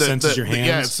Like it senses your hands.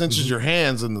 Yeah, it senses your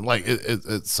hands, and like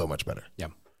it's so much better. Yeah.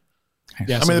 I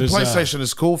mean, the PlayStation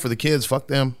is cool for the kids. Fuck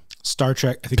them. Star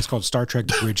Trek. I think it's called Star Trek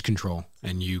Bridge Control,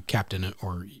 and you captain it,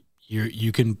 or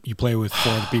you play with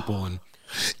 4 other people and.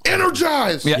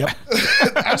 Energize. Yeah. Yep.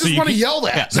 I just want to yell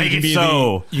that. Yeah. So you can be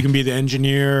you can be the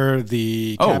engineer,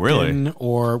 the captain, really?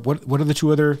 or what are the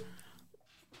two other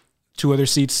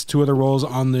seats, 2 other roles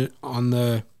on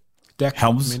the deck?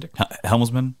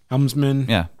 Helmsman. Helmsman.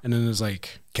 Yeah. And then there's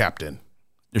like Captain.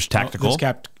 There's tactical.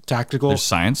 There's tactical. There's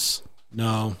science.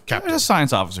 No. There's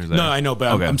science officers there. No, I know,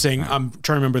 but Okay. I'm saying I'm trying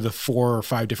to remember the 4 or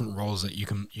 5 different roles that you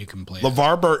can play.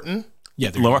 LeVar Burton.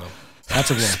 Yeah, there you go. That's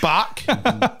a role. Spock.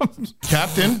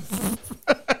 Captain.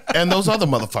 And those other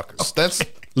motherfuckers. That's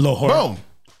Lahore. boom.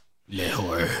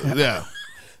 Lahore. Yeah.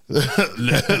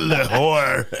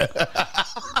 Lahore.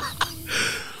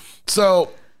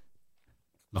 So,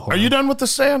 Lahore. are you done with the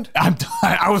stand? I'm done.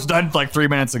 I was done like 3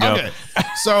 minutes ago. Okay.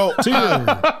 So,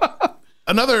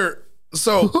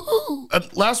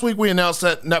 last week we announced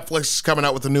that Netflix is coming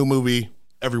out with a new movie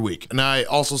every week. And I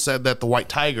also said that The White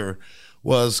Tiger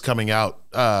was coming out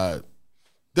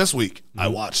this week. I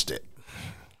watched it.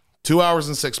 2 hours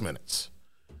and 6 minutes.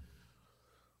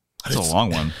 It's a long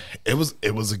one. It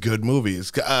was a good movie.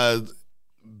 It's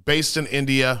based in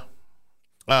India.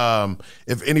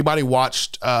 If anybody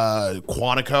watched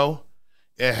Quantico,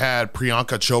 it had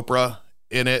Priyanka Chopra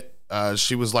in it.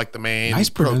 She was like the main. Nice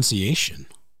pronunciation.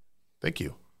 Thank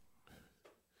you.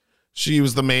 She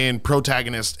was the main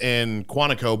protagonist in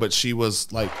Quantico, but she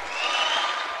was like.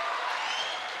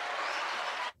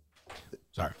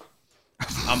 Sorry.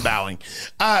 I'm bowing.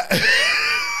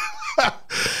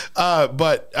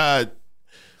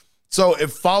 So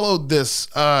it followed this.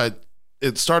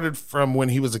 It started from when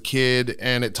he was a kid,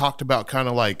 and it talked about kind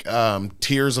of like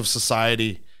tiers of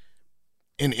society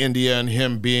in India and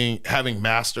him having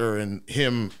master and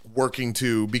him working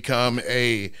to become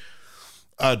a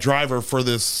driver for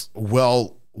this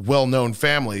well-known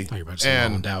family. Oh, you're about to say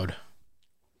well endowed.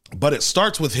 But it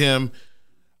starts with him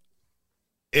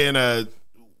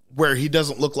where he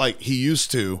doesn't look like he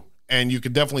used to, and you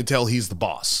can definitely tell he's the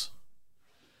boss.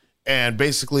 And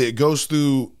basically it goes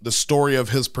through the story of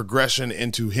his progression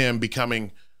into him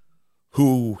becoming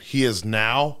who he is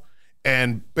now.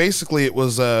 And basically it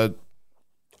was I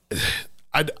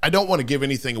don't want to give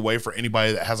anything away for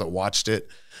anybody that hasn't watched it.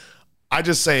 I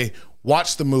just say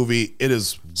watch the movie. It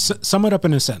is sum it up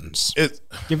in a sentence.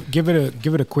 Give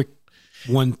it a quick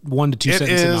 1 to 2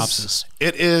 sentence synopsis.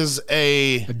 It is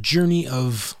a journey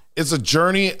of. It's a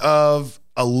journey of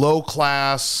a low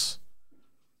class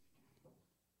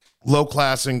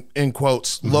in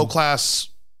quotes, low class,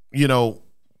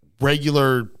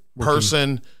 regular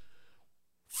person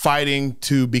fighting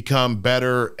to become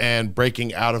better and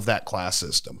breaking out of that class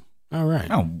system. All right.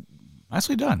 Oh,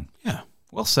 nicely done. Yeah.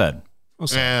 Well said.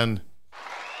 And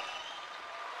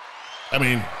I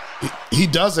mean, he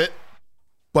does it,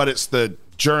 but it's the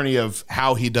journey of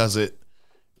how he does it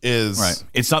is right.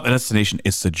 It's not the destination,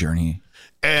 it's the journey.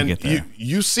 And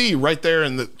you see right there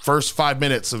in the first 5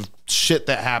 minutes of shit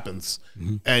that happens,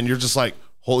 and you're just like,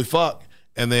 holy fuck.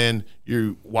 And then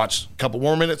you watch a couple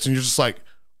more minutes and you're just like,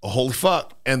 oh, holy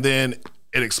fuck. And then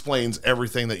it explains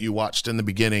everything that you watched in the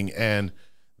beginning. And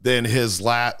then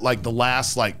the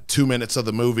last 2 minutes of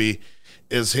the movie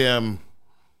is him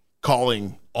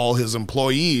calling all his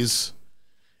employees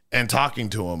and talking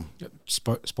to them.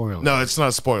 Spoiler. No, it's not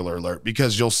a spoiler alert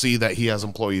because you'll see that he has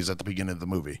employees at the beginning of the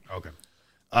movie. Okay.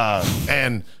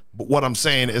 And what I'm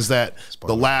saying is that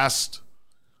the last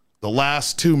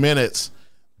 2 minutes,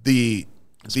 the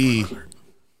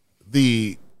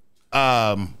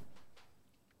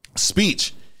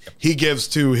speech he gives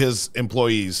to his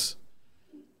employees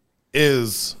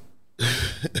is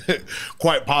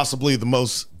quite possibly the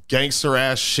most gangster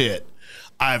ass shit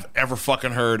I've ever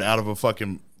fucking heard out of a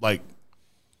fucking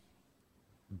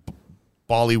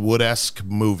Bollywood-esque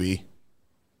movie.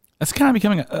 That's kind of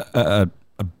becoming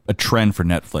a trend for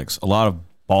Netflix. A lot of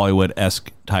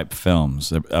Bollywood-esque type films.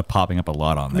 They're popping up a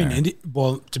lot on there. I mean,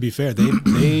 to be fair,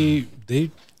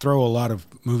 they throw a lot of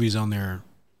movies on there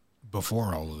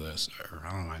before all of this. Or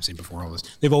I don't know, I've seen before all this.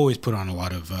 They've always put on a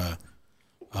lot of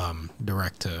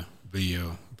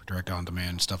direct-to-video,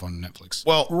 direct-on-demand stuff on Netflix.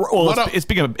 Well,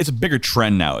 it's a bigger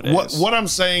trend nowadays. What I'm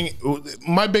saying,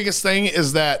 my biggest thing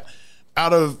is that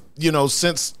out of,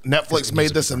 since Netflix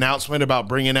made this announcement about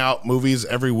bringing out movies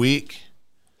every week,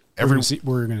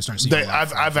 we're going to start seeing.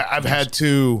 I've had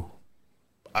two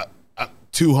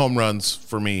home runs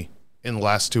for me in the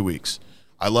last 2 weeks.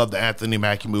 I love the Anthony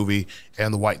Mackie movie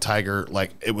and the White Tiger.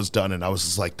 It was done, and I was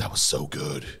just like, that was so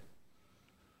good.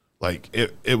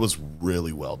 It was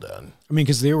really well done. I mean,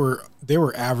 because they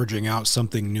were averaging out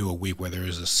something new a week, whether it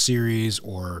was a series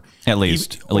or at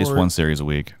least one series a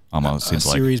week. Almost seems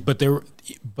like series, but they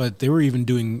were even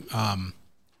doing. I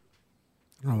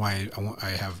don't know why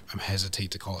I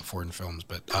hesitate to call it foreign films,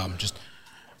 but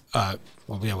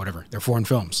whatever. They're foreign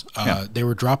films. They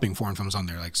were dropping foreign films on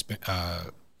there, like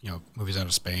movies out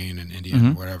of Spain and India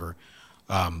or whatever.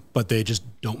 But they just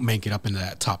don't make it up into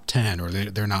that top 10, or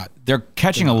they're not. They're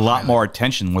catching a lot more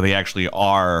attention where they actually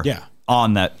are. Yeah.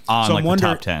 On the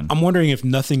top 10. I'm wondering if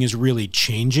nothing is really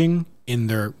changing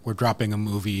in we're dropping a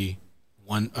movie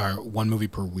one movie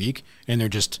per week, and they're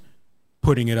just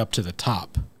putting it up to the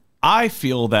top. I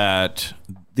feel that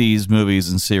these movies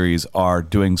and series are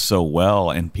doing so well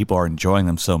and people are enjoying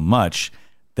them so much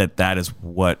that is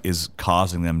what is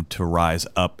causing them to rise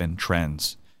up in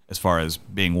trends as far as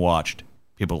being watched.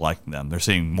 People liking them. They're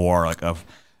seeing more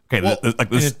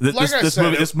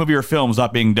this movie or film is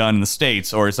not being done in the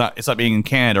States, or it's not being in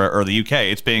Canada or the UK.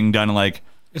 It's being done in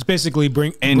it's basically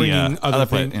India,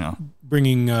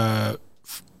 bringing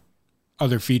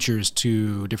other features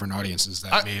to different audiences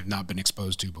that may have not been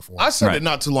exposed to before. I said it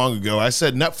not too long ago. I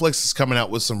said Netflix is coming out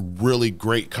with some really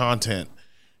great content,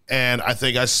 and I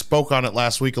think I spoke on it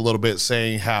last week a little bit,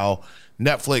 saying how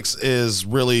Netflix is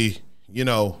really,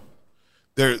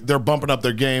 they're bumping up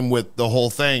their game with the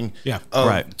whole thing,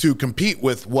 to compete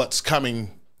with what's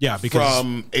coming,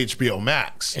 from HBO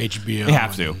Max. HBO, they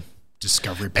have to.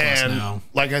 Discovery Plus now.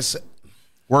 Like I said,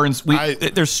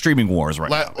 there's streaming wars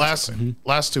right now.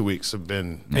 Last 2 weeks have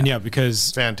been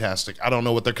because fantastic. I don't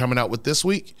know what they're coming out with this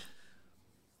week,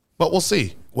 but we'll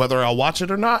see whether I'll watch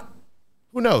it or not.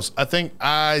 Who knows? I think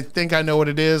I know what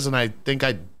it is, and I think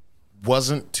I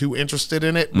wasn't too interested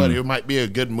in it, but it might be a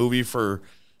good movie for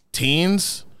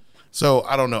teens. So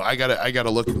I don't know. I gotta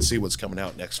look and see what's coming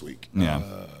out next week. Yeah.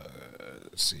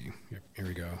 Let's see. Here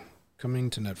we go. Coming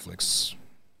to Netflix.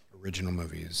 Original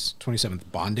movies. 27th,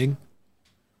 Bonding.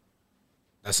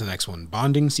 That's the next one.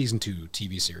 Bonding Season 2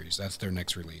 TV series. That's their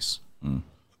next release.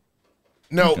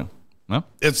 No, Okay. No?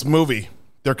 it's movie.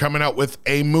 They're coming out with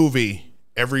a movie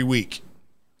every week.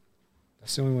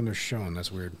 That's the only one they're showing.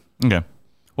 That's weird. Okay.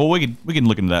 Well, we can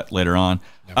look into that later on.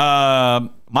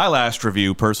 My last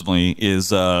review, personally, is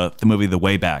the movie The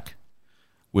Way Back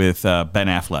with Ben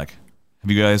Affleck. Have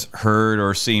you guys heard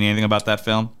or seen anything about that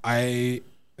film? I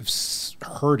have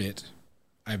heard it.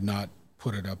 I have not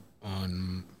put it up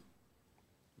on.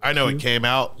 I know it came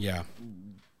out Yeah.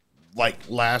 like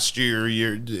last year.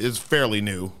 It's fairly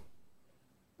new.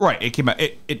 Right. It came out.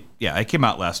 It came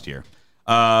out last year.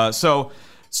 So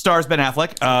stars Ben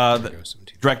Affleck. The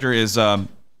director is what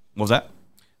was that?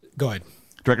 Go ahead.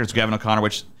 Director is Gavin O'Connor,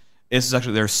 which this is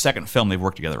actually their second film they've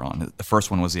worked together on. The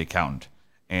first one was The Accountant,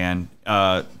 and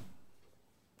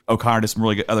O'Connor did some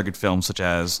really other good films, such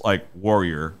as like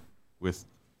Warrior with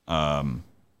Tom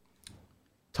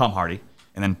Hardy,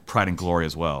 and then Pride and Glory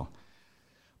as well.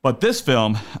 But this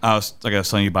film, like I was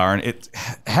telling you, Byron, it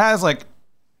has like.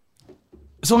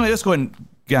 So let me just go ahead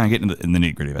and get into the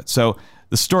nitty gritty of it. So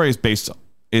the story is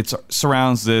it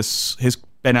surrounds his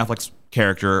Ben Affleck's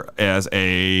character as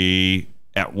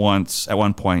at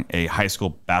one point a high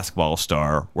school basketball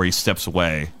star, where he steps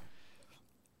away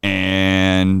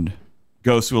and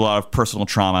goes through a lot of personal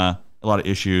trauma, a lot of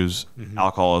issues,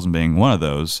 alcoholism being one of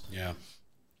those. Yeah.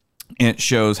 And it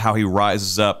shows how he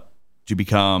rises up to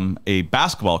become a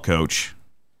basketball coach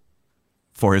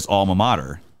for his alma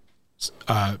mater.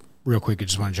 Real quick, I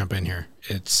just want to jump in here.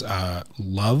 It's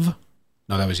Love.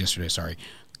 No, that was yesterday. Sorry.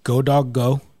 Go Dog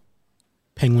Go.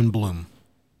 Penguin Bloom.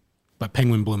 But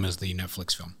Penguin Bloom is the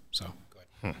Netflix film. So go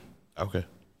ahead. Okay.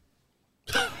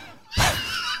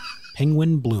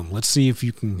 Penguin Bloom. Let's see if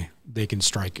they can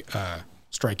strike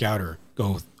out or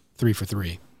go 3 for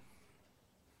 3.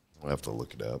 I'll have to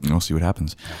look it up. We'll see what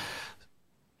happens.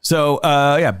 So,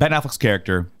 Ben Affleck's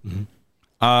character,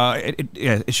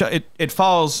 it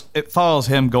follows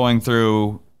him going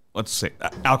through, let's say,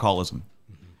 alcoholism,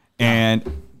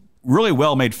 and really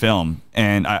well made film.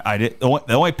 And the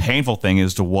only painful thing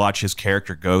is to watch his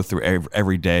character go through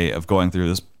every day of going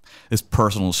through this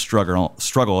personal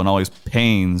struggle and all these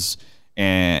pains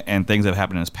and things that have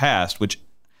happened in his past, which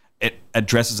it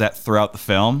addresses that throughout the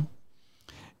film.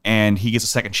 And he gets a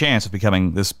second chance of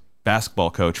becoming this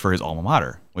basketball coach for his alma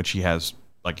mater, which he has,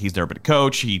 like, he's never been a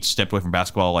coach. He stepped away from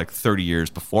basketball like 30 years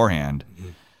beforehand.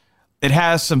 It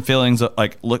has some feelings of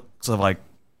looks of like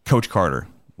Coach Carter,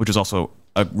 which is also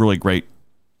a really great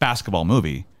basketball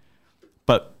movie.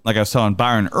 But like I was telling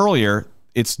Byron earlier,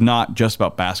 it's not just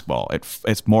about basketball.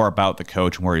 It's more about the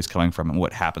coach and where he's coming from and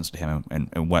what happens to him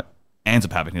and what ends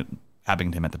up happening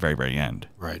to him at the very, very end.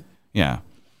 Right. Yeah.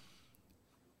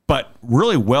 But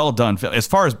really well done. As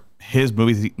far as his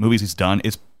movies he's done,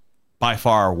 it's by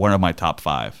far one of my top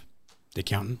 5. The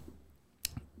Accountant?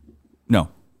 No,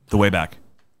 The Way Back.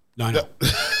 No, I know.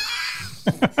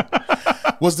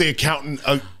 Was The Accountant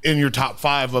in your top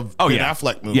 5 of Ben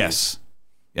Affleck movies?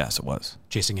 Yes, it was.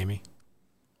 Chasing Amy?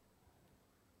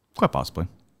 Quite possibly.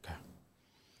 Okay.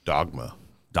 Dogma.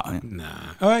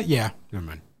 Nah. Yeah. Never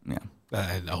mind.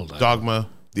 Yeah. Hold on. Dogma,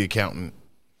 The Accountant.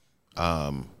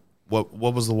 What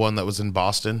was the one that was in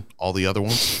Boston? All the other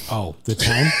ones? Oh, The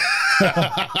Town?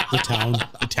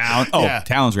 The Town. Oh, Yeah.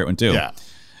 Town's a great one too. Yeah.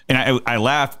 And I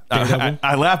laughed.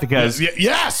 I laughed because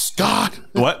Yes, God.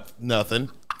 what? Nothing.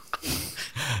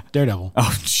 Daredevil.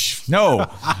 Oh no!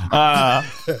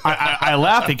 I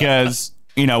laugh because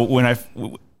when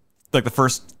like the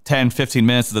first 10, 15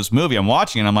 minutes of this movie, I'm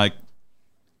watching and I'm like,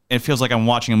 it feels like I'm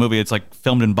watching a movie. It's like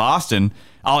filmed in Boston,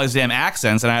 all his damn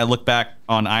accents, and I look back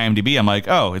on IMDb. I'm like,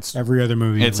 oh, it's every other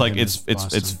movie. It's like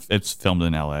it's filmed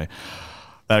in LA.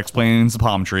 That explains the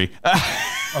palm tree.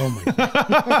 Oh my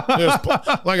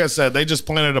God. Like I said, they just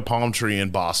planted a palm tree in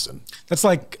Boston. That's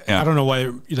like, I don't know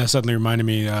why that suddenly reminded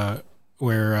me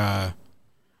where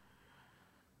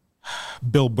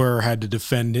Bill Burr had to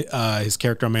defend his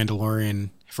character on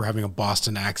Mandalorian for having a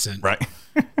Boston accent. Right.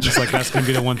 Just like that's going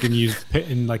to be the one thing you,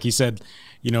 and like he said,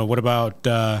 what about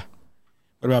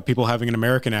people having an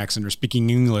American accent or speaking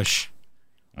English?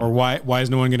 Or why is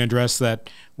no one going to address that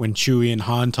when Chewie and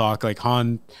Han talk? Like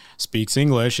Han speaks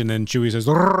English, and then Chewie says,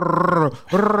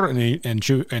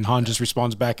 and Han just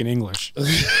responds back in English.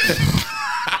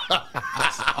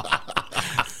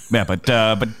 Yeah, but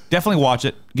definitely watch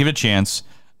it. Give it a chance.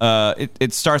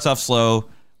 It starts off slow,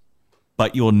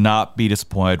 but you will not be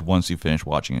disappointed once you finish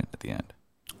watching it at the end.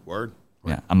 Word.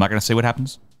 Yeah, I'm not going to say what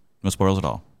happens. No spoilers at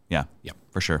all. Yeah. Yep.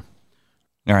 For sure.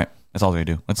 All right. That's all we're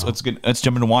gonna do. Let's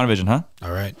jump into WandaVision, huh?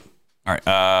 All right. All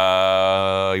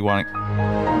right. You want it?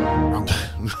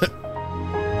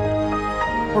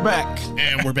 We're back.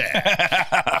 And we're back.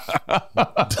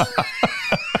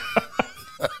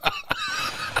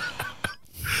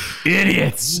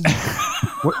 Idiots.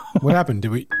 What happened?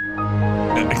 Did we?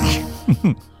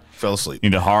 Fell asleep.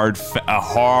 Need a hard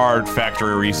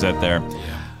factory reset there.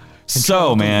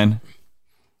 So, man,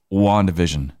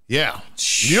 WandaVision. Yeah.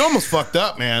 You almost fucked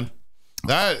up, man.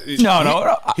 No. He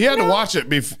had to watch it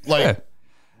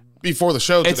before the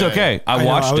show today. It's okay. I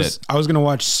watched it. I was going to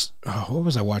watch... what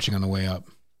was I watching on the way up?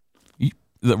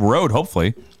 The road,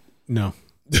 hopefully. No.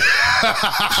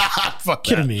 Fuck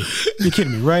Kidding me. You're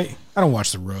kidding me, right? I don't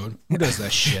watch The Road. Who does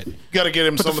that shit? Got to get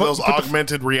him some of those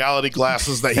augmented reality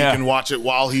glasses that he can watch it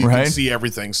while he can see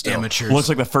everything still. Amateurs. Looks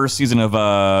like the first season of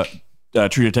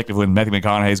True Detective when Matthew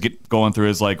McConaughey's going through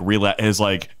his what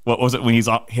was it when he's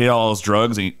hit all his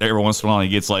drugs and every once in a while he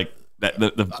gets like that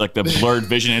the blurred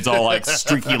vision. It's all like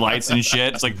streaky lights and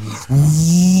shit. It's like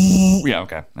yeah,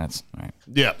 okay, that's all right.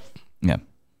 Yeah. Yeah,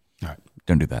 all right.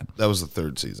 Don't do that. That was the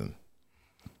third season.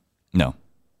 No,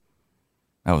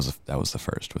 that was the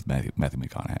first with Matthew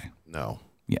McConaughey. No.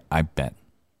 Yeah, I bet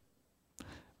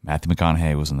Matthew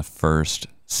McConaughey was in the first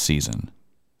season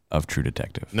of True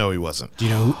Detective. No, he wasn't. Do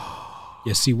you know who?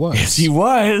 Yes, he was. Yes, he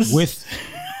was With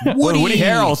Woody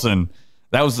Harrelson.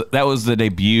 That was the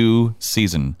debut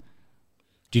season.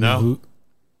 Do you know who?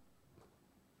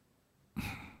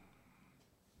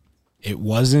 It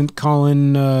wasn't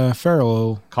Colin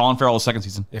Farrell. Colin Farrell's second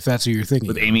season If that's who you're thinking.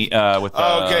 with Amy.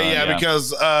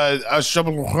 Because was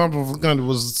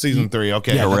season 3.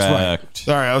 Okay. Yeah, that's right. Correct.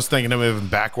 Sorry, I was thinking of moving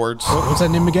backwards. What's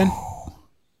that name again?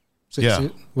 Yeah.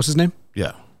 What's his name?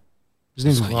 Yeah. His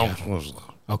name's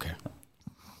Okay.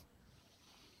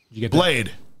 Did you get that?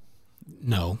 Blade.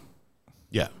 No.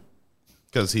 Yeah.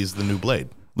 Because he's the new Blade.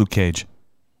 Luke Cage.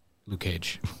 Luke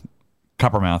Cage.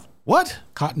 Coppermouth. What?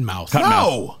 Cottonmouth.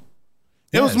 No.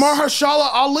 It was Mahershala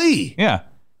Ali. Yeah.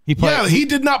 He played. Yeah, he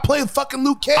did not play fucking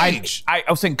Luke Cage. I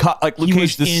was saying Luke He Cage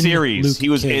was the in series. Luke He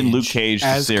was in Cage Luke Cage the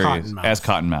as series Cottonmouth. as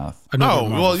Cottonmouth. Another Oh,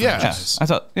 Marvel well, yeah. franchise. I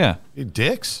thought. Yeah. You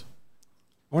dicks.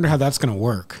 I wonder how that's going to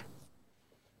work.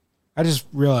 I just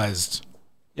realized.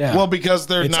 Yeah. Well, because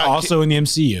they're it's not also in the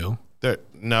MCU.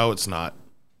 No, it's not.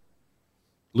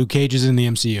 Luke Cage is in the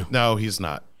MCU. No, he's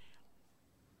not.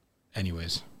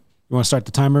 Anyways, you want to start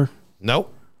the timer?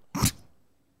 Nope.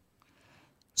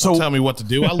 So Don't tell me what to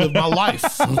do. I live my life.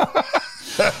 so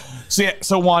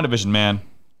WandaVision, man.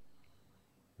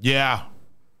 Yeah.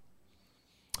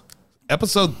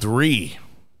 Episode 3.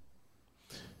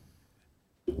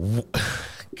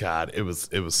 God, it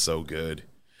was so good.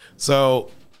 So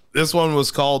this one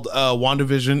was called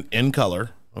WandaVision in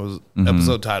Color. It was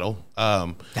episode title.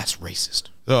 That's racist.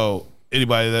 So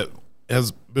anybody that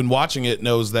has been watching it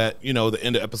knows that, the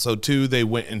end of episode 2, they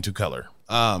went into color.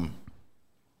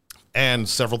 And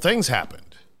several things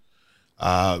happened.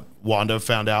 Wanda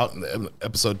found out in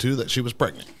episode 2 that she was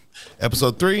pregnant.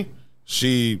 Episode 3,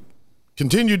 she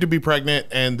continued to be pregnant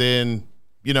and then,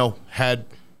 had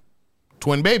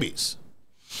twin babies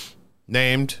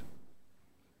named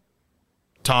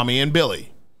Tommy and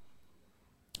Billy.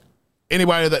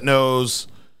 Anybody that knows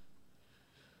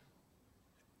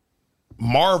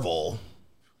Marvel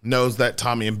knows that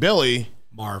Tommy and Billy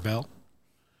Marvel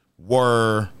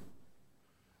were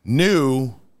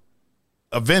new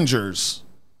Avengers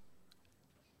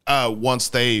once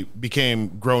they became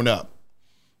grown up.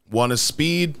 One is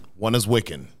Speed, one is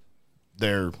Wiccan.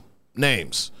 Their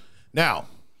names. Now,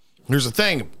 here's the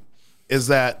thing, is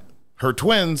that her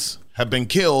twins have been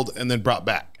killed and then brought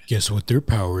back. Guess what their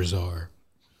powers are?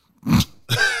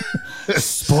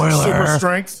 Spoiler. Super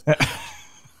strength.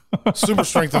 Super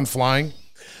strength and flying.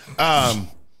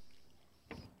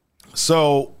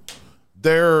 So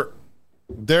they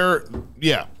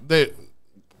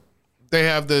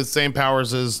have the same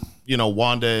powers as,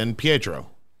 Wanda and Pietro.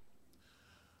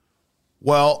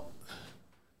 Well,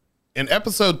 in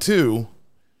episode 2,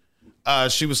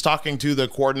 she was talking to the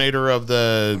coordinator of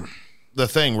the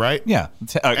thing, right? Yeah.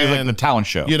 Like the talent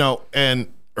show. And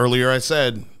earlier I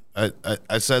said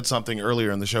something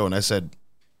earlier in the show, and I said,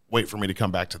 wait for me to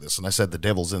come back to this. And I said, the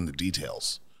devil's in the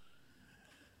details.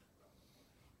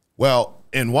 Well,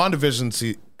 in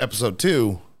WandaVision episode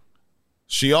 2,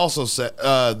 she also said,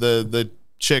 the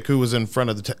chick who was in front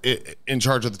of in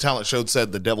charge of the talent show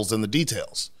said the devil's in the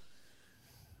details.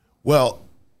 Well,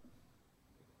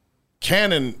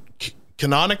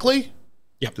 canonically,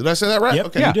 Yep. Did I say that right? Yep,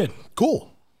 Okay, you did.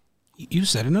 Cool. You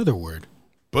said another word.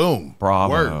 Boom.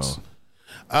 Bravo. Words.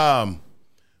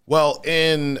 Well,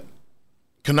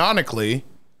 canonically,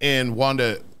 in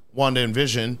Wanda and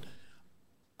Vision.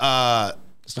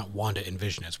 It's not Wanda and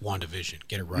Vision. It's WandaVision.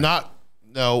 Get it right.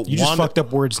 You just fucked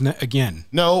up words again.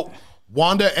 No,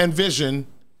 Wanda and Vision.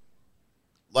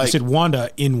 I said Wanda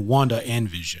in Wanda and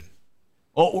Vision.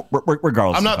 Oh,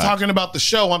 regardless. I'm not talking about the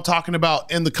show. I'm talking about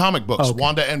in the comic books,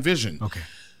 Wanda and Vision. Okay.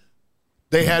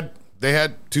 They had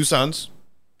 2 sons,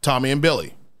 Tommy and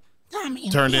Billy.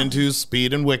 Turned into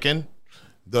Speed and Wiccan.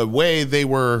 The way they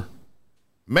were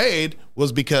made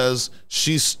was because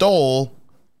she stole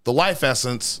the life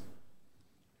essence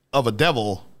of a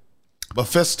devil,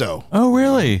 Mephisto. Oh,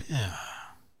 really? Yeah.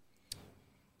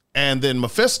 And then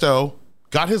Mephisto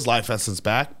got his life essence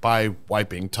back by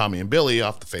wiping Tommy and Billy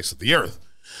off the face of the earth.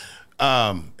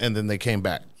 And then they came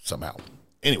back somehow.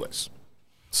 Anyways,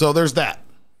 so there's that.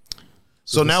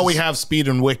 So now we have Speed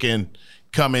and Wiccan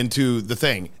come into the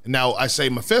thing. Now I say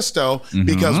Mephisto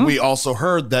because we also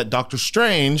heard that Doctor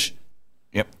Strange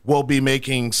will be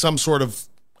making some sort of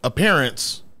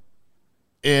appearance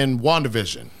in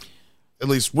WandaVision. At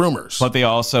least rumors. But they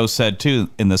also said too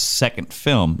in the second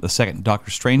film, the second Doctor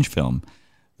Strange film,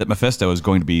 that Mephisto is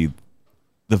going to be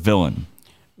the villain.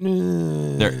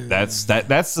 That's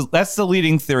the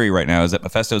leading theory right now, is that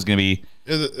Mephisto is going to be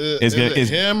is it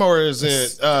him or is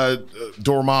it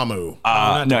Dormammu?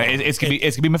 No, it's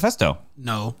gonna be Mephisto.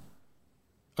 No.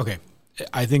 Okay,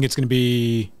 I think it's gonna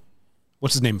be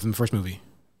what's his name from the first movie?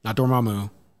 Not Dormammu.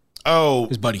 Oh,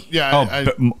 his buddy. Yeah.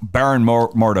 Baron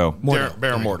Mordo.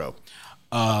 Baron Mordo.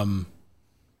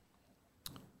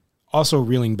 Also,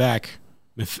 reeling back,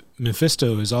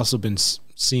 Mephisto has also been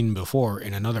seen before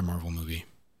in another Marvel movie.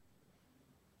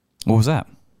 What was that?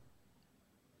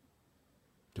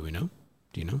 Do we know?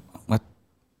 Do you know? What?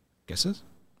 Guesses?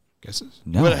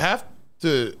 No. Would it have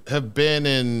to have been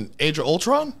in Age of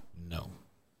Ultron? No.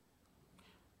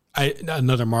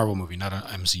 Another Marvel movie, not an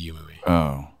MCU movie.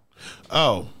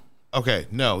 Oh. Okay.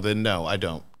 No, then no, I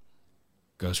don't.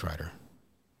 Ghost Rider.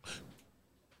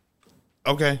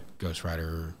 Okay. Ghost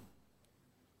Rider.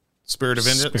 Spirit of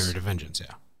Vengeance? Spirit of Vengeance,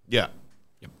 yeah. Yeah.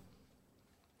 Yep.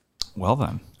 Well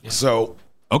then. Yeah. So,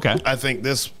 okay. I think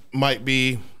this might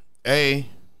be a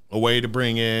way to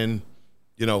bring in,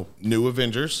 new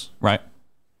Avengers. Right.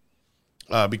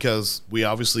 Because we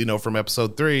obviously know from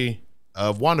episode 3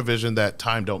 of WandaVision that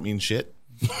time don't mean shit.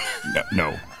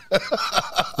 No.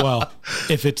 Well,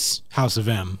 if it's House of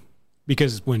M,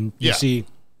 because when you see...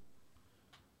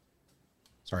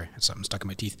 Sorry, I had something stuck in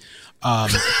my teeth.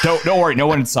 Don't worry, no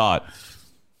one saw it.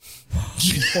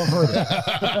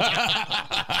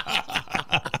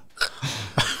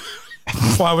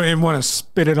 Why would I even want to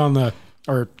spit it on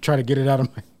or try to get it out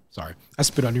of my... Sorry, I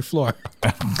spit on your floor.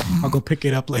 I'll go pick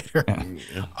it up later.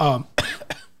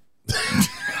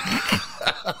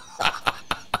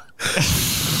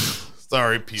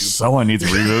 Sorry, pube. Someone needs a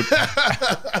reboot.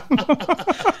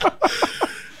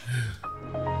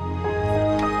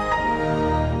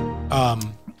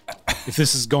 If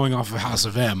this is going off of House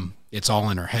of M, it's all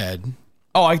in her head.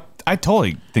 Oh, I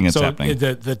totally think it's happening.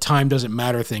 The time doesn't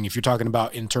matter thing, if you're talking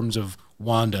about in terms of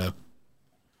Wanda,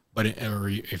 or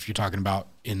if you're talking about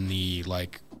in the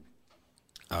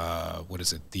what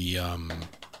is it? The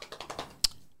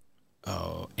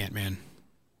Ant-Man.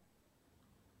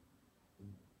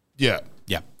 Yeah.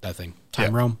 Yeah, that thing.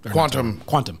 Time realm. Quantum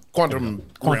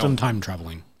time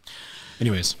traveling.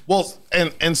 Anyways. Well,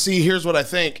 and see, here's what I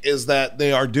think is that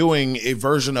they are doing a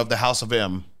version of the House of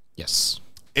M. Yes.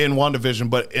 In WandaVision,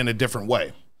 but in a different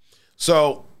way.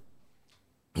 So,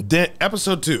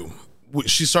 episode 2,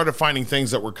 she started finding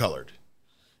things that were colored.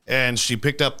 And she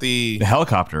picked up the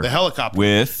helicopter. The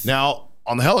helicopter. Now,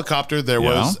 on the helicopter, there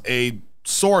was a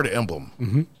sword emblem.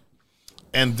 Mm-hmm.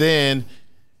 And then,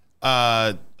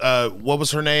 what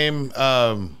was her name?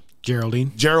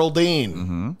 Geraldine.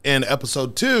 Mm-hmm. In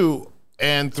episode 2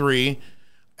 and 3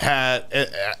 had,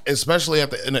 especially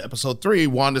in episode 3,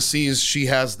 Wanda sees she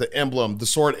has the emblem, the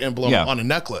sword emblem on a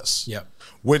necklace. Yep.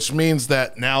 Which means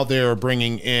that now they're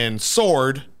bringing in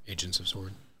Sword. Agents of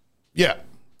Sword. Yeah.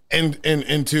 And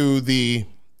into the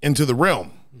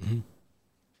realm. Mm-hmm.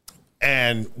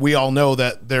 And we all know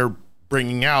that they're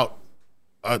bringing out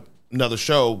another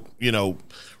show,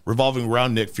 revolving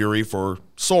around Nick Fury for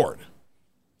Sword.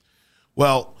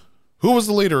 Well, who was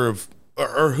the leader of,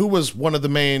 or who was one of the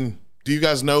main, do you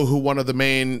guys know who one of the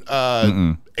main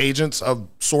agents of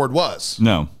Sword was?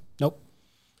 No. Nope.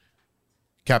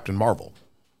 Captain Marvel.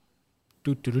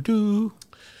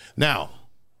 Now,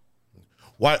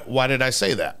 why did I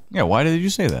say that? Yeah, why did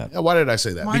you say that? Yeah, why did I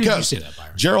say that? Why because did you say that,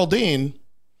 Byron? Geraldine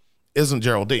isn't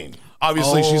Geraldine.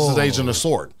 Obviously, she's the agent of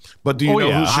Sword. But do you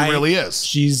know who she really is?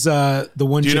 She's the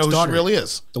one. Do you know who she really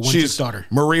is? The one chick's daughter.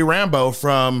 Marie Rambeau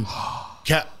from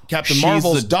Captain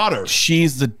Marvel's daughter.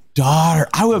 She's the daughter.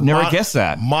 I would have never guessed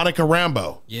that. Monica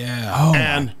Rambeau. Yeah. Oh,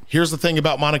 And here's the thing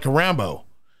about Monica Rambeau.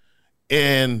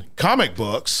 In comic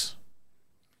books,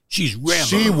 She's Rambo.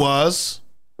 she was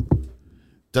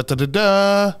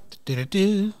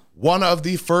one of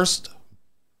the first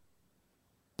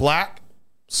black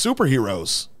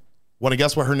superheroes. Want to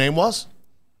guess what her name was?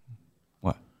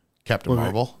 what? Captain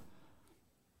Marvel.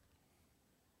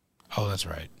 Oh, that's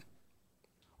right.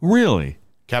 Really?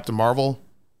 Captain Marvel.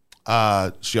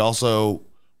 She also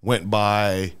went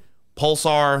by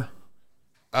Pulsar.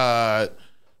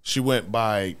 She went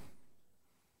by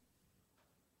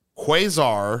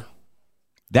Quasar.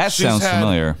 That sounds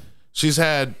familiar.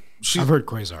 I've heard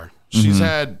Quasar. She's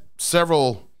had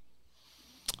several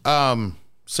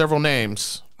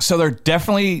names. So they're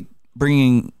definitely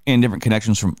bringing in different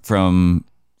connections from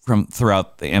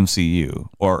throughout the MCU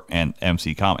and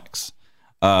MC Comics.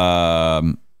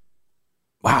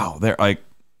 Wow, they're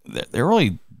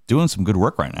really doing some good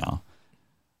work right now.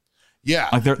 Yeah,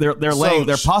 Like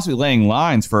they're possibly laying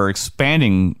lines for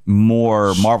expanding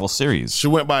more Marvel series. she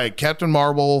went by Captain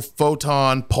Marvel,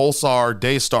 Photon, Pulsar,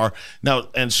 Daystar. Now,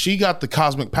 and she got the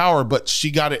cosmic power, but she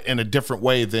got it in a different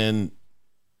way than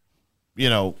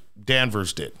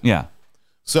Danvers did. Yeah.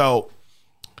 So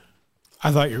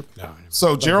I thought you're.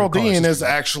 So Geraldine is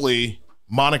actually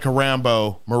Monica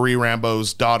Rambeau, Marie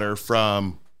Rambeau's daughter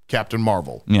from Captain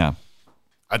Marvel. Yeah.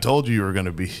 I told you were going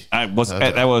to be. That was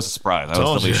a surprise. I was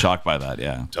totally shocked by that.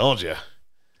 Yeah. Told you.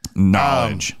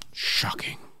 Knowledge.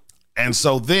 Shocking. And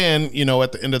so then,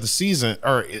 at the end of the season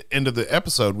or end of the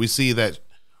episode, we see that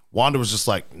Wanda was just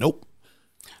like, nope.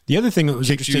 The other thing that was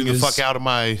Kicked you interesting the is fuck out of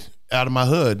my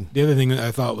hood. the other thing that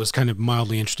I thought was kind of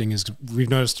mildly interesting is we've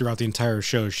noticed throughout the entire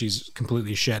show she's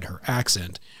completely shed her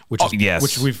accent, which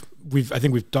we've I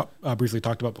think we've briefly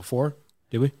talked about before.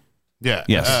 Did we? Yeah.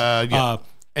 Yes. Yeah.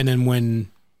 And then when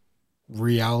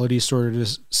reality started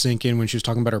to sink in, when she was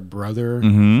talking about her brother,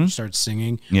 she started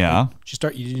singing. Yeah.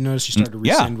 You notice she started to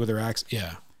rescind with her accent.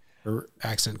 Yeah. Her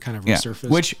accent kind of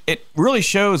resurfaced. Which it really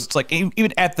shows. It's like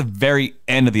even at the very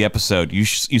end of the episode, you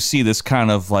see this kind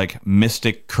of like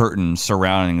mystic curtain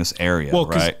surrounding this area,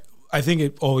 right? I think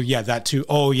it. Oh yeah, that too.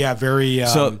 Oh yeah, very.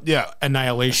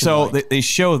 Annihilation. So they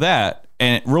show that,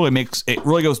 and it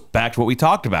really goes back to what we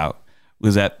talked about,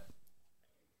 was that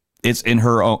it's in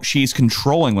her own. She's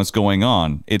controlling what's going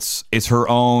on. It's her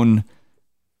own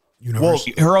universe,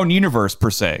 her own universe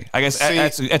per se. I guess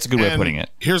that's a good way of putting it.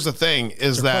 Here's the thing: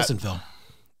 is that Pleasantville.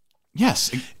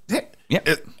 Yes.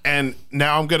 Yeah. And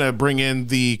now I'm gonna bring in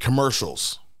the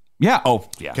commercials. Yeah. Oh,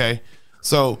 yeah. Okay.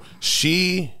 So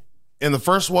in the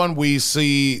first one, we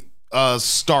see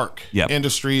Stark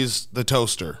Industries, the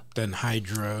toaster. Then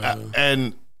Hydra.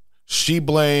 And she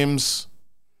blames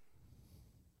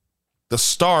the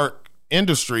Stark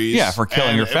Industries for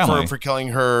killing her family. For killing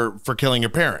her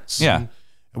parents. Yeah.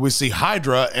 And we see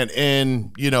Hydra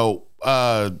and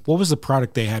what was the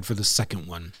product they had for the second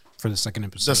one, for the second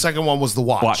episode? The second one was the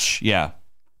watch. Yeah.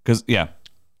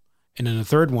 And then the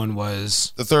third one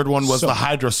was the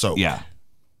Hydra soap. Yeah.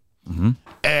 Mm-hmm.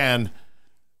 And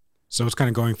so it's kind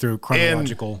of going through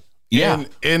chronological. In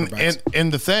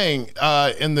the thing,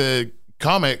 in the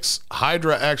comics,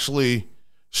 Hydra actually,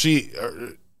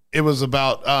 it was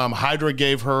about Hydra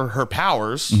gave her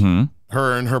powers,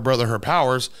 her and her brother her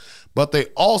powers, but they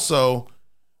also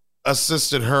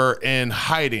assisted her in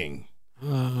hiding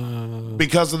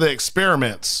because of the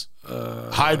experiments.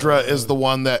 Hydra is the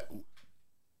one that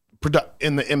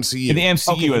in the MCU. In the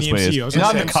MCU,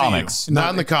 not in the comics.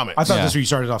 Not in the comics. I thought that's what you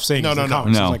started off saying. No.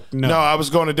 No, I was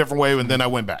going a different way, and then I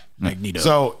went back. Magneto.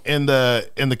 So in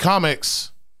the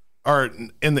comics, or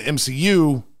in the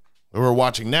MCU that we're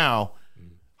watching now,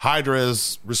 Hydra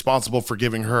is responsible for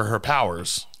giving her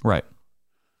powers. Right.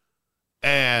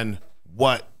 And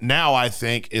what now I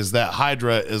think is that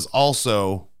Hydra is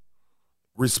also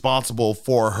responsible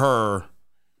for her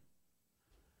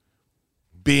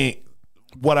being.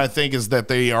 What I think is that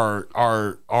they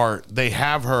they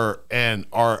have her and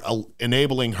are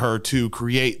enabling her to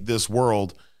create this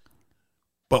world,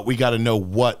 but we got to know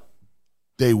what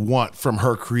they want from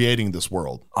her creating this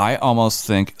world. I almost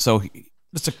think so.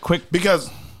 Just a quick go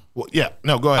ahead.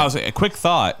 I was a quick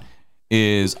thought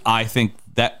is I think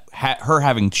that her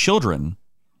having children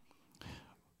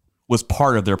was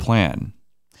part of their plan.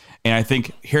 And I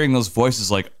think hearing those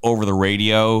voices like over the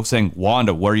radio saying,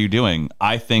 "Wanda, what are you doing?"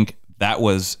 I think that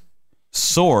was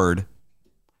SWORD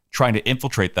trying to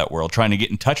infiltrate that world, trying to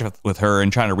get in touch with her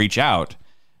and trying to reach out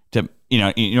to, you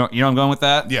know where I'm going with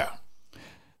that? Yeah.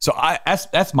 So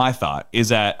that's my thought, is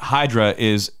that Hydra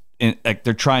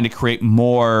they're trying to create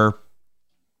more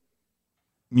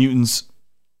mutants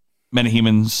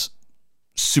metahumans,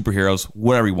 superheroes,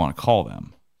 whatever you want to call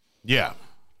them. Yeah.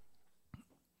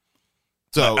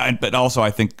 So, but also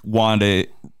I think Wanda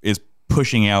is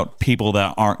pushing out people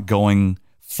that aren't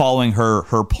following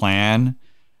her plan.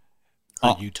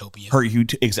 Her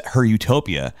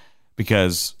utopia,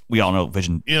 because we all know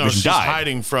Vision. Vision she's died.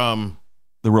 hiding from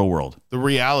the real world, the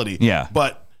reality. Yeah,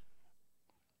 but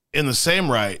in the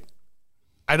same right,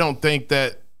 I don't think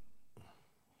that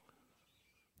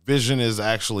Vision is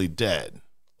actually dead.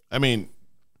 I mean,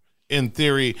 in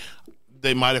theory,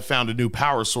 they might have found a new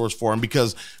power source for him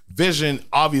because Vision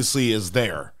obviously is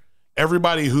there.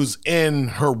 Everybody who's in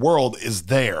her world is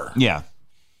there. Yeah.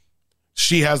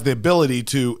 She has the ability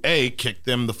to kick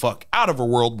them the fuck out of her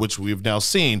world, which we've now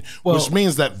seen, which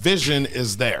means that Vision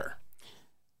is there.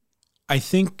 I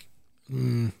think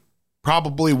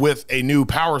probably with a new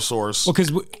power source.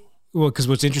 Because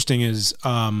what's interesting is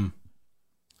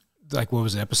like what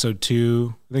was it, episode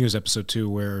 2? I think it was episode 2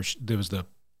 where there was the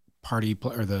party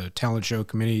or the talent show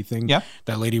committee thing. Yeah,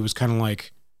 that lady was kind of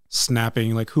like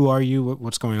snapping, like, "Who are you?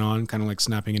 What's going on?" Kind of like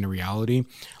snapping into reality,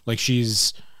 like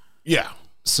she's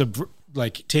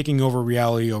like taking over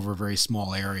reality over a very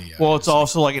small area. Well, it's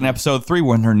also like in episode 3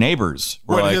 when her neighbors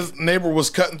were when his neighbor was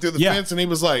cutting through the fence and he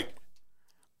was like,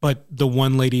 but the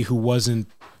one lady who wasn't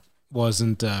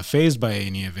phased by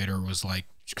any of it, or was like,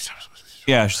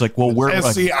 yeah, she's like, well, we're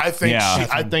like, see, I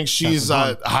think she's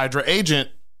a Hydra agent,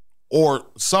 or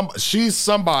she's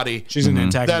somebody. She's an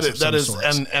antagonist. That is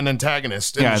an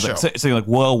antagonist in the show. So you're like,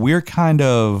 well, we're kind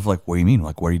of like, what do you mean?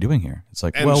 Like, what are you doing here? It's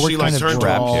like, well, we're kind of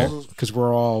trapped here because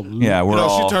we're all we're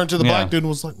all. She turned to the black dude and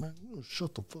was like, "Man,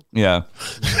 shut the fuck." Yeah.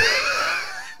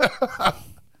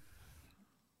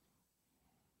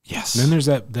 Yes. And then there's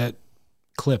that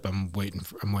clip I'm waiting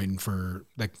for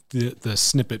like the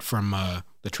snippet from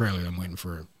the trailer I'm waiting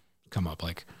for to come up.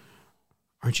 Like,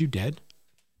 aren't you dead?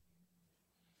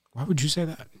 Why would you say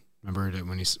that? Remember that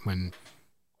when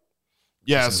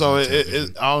yeah, so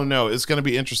it I don't know. It's going to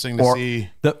be interesting to see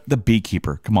the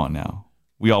beekeeper. Come on now.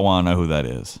 We all want to know who that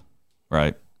is,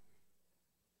 right?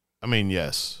 I mean,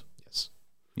 yes.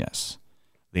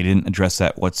 They didn't address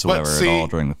that whatsoever at all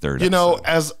during the third episode.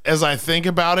 As I think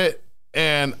about it,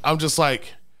 and I'm just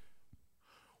like,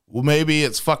 well, maybe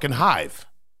it's fucking Hive.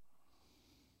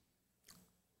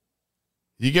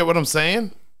 You get what I'm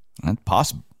saying? That's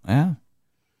possible. Yeah.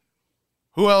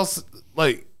 Who else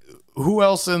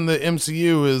in the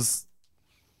MCU is,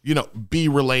 B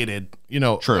related?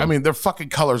 True. I mean, their fucking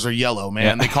colors are yellow,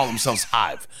 man. Yeah. They call themselves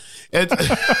Hive.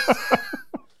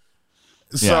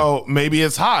 So maybe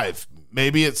it's Hive.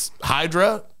 Maybe it's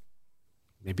Hydra.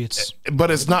 But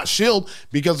it's not SHIELD,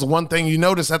 because the one thing you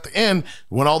notice at the end,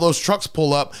 when all those trucks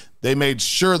pull up, they made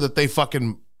sure that they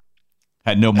fucking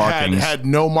had no markings. Had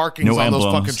no markings no on those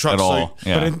fucking trucks. At all.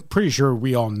 So, but I'm pretty sure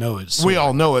we all know it's. We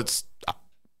all know it's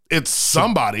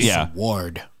somebody. Yeah.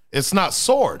 Sword. It's not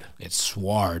Sword. It's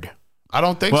Sword. I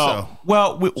don't think so.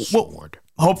 Well,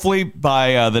 hopefully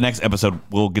by the next episode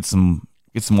we'll get some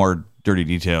more dirty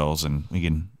details and we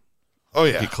can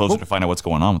get closer to find out what's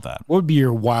going on with that. What would be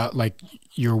your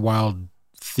wild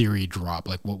theory drop?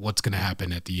 Like what's going to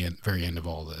happen at the very end of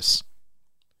all this?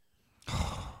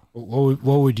 What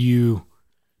would you,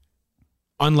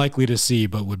 unlikely to see,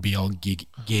 but would be all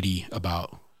giddy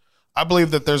about? I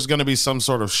believe that there's going to be some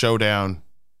sort of showdown.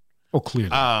 Oh,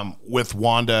 clearly. With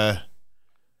Wanda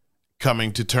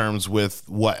coming to terms with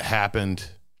what happened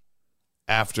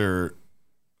after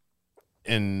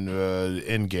in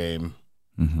Endgame.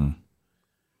 Mm-hmm.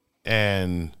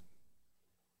 And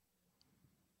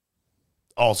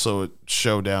also a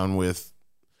showdown with,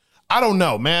 I don't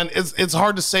know, man. It's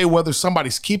hard to say whether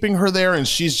somebody's keeping her there and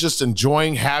she's just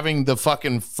enjoying having the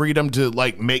fucking freedom to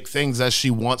like make things as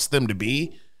she wants them to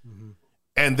be. Mm-hmm.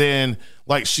 And then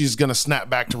like she's gonna snap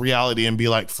back to reality and be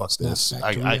like, fuck this.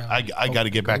 I gotta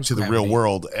get back to the real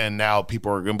world. And now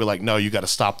people are gonna be like, no, you gotta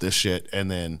stop this shit. And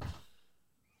then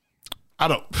I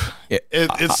don't.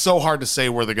 It's so hard to say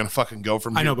where they're gonna fucking go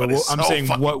from here. I know, but I'm so saying,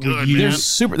 what would you?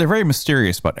 They're very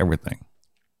mysterious about everything.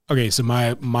 Okay, so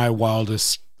my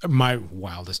wildest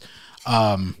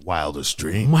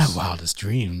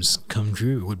dreams come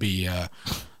true would be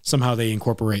somehow they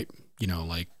incorporate,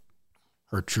 like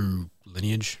her true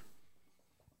lineage.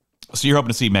 So you're hoping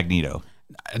to see Magneto?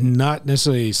 Not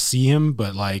necessarily see him,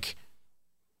 but like.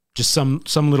 Just some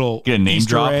little get a name Easter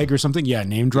drop egg or something. Yeah,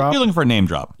 name drop. You're looking for a name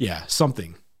drop. Yeah,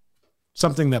 something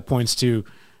that points to,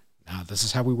 this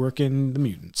is how we work in the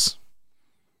mutants.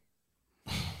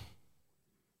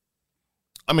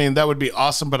 I mean, that would be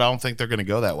awesome, but I don't think they're going to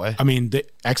go that way. I mean, the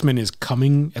X-Men is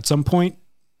coming at some point.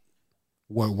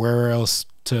 Where else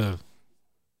to?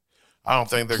 I don't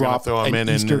think they're going to throw him in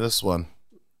this one.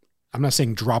 I'm not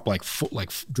saying drop like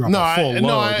drop a full load.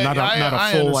 Not a full.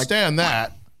 I understand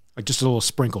that. Like just a little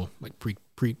sprinkle, like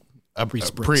pre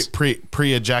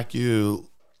ejaculate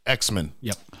X-Men.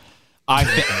 Yep.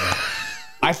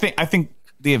 I think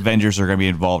the Avengers are going to be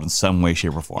involved in some way,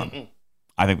 shape, or form. Mm-hmm.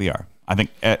 I think they are. I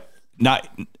think not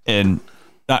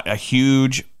a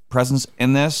huge presence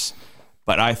in this,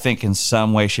 but I think in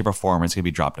some way, shape, or form, it's going to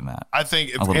be dropped in that. I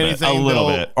think if a little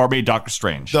bit, or maybe Doctor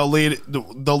Strange. They'll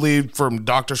lead from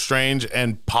Doctor Strange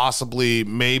and possibly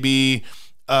maybe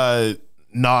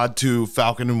nod to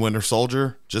Falcon and Winter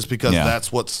Soldier, just because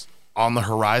that's what's on the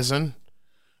horizon.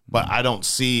 But I don't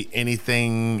see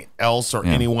anything else or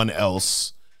anyone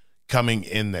else coming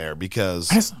in there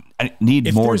because I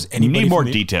need more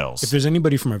details. If there's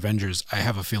anybody from Avengers, I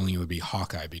have a feeling it would be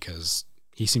Hawkeye because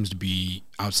he seems to be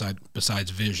outside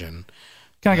besides Vision.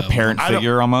 Kind of like a parent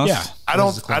figure almost. Yeah. I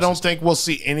don't think we'll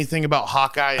see anything about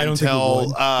Hawkeye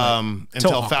until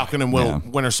Falcon and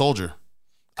Winter Soldier.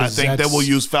 I think they will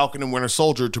use Falcon and Winter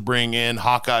Soldier to bring in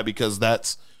Hawkeye because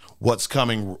that's what's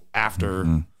coming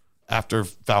after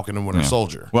Falcon and Winter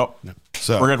Soldier. Well,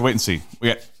 so we're gonna have to wait and see.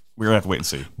 We're gonna have to wait and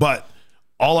see. But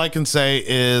all I can say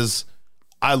is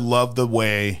I love the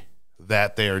way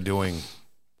that they are doing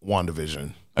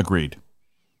WandaVision. Agreed.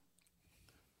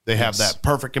 They have that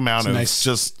perfect amount of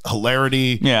just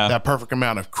hilarity. Yeah. That perfect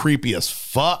amount of creepy as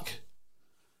fuck.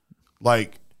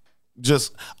 Like,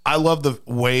 just I love the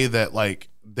way that like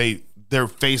their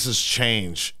faces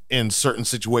change in certain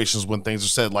situations when things are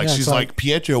said. Like she's like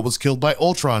Pietro was killed by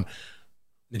Ultron.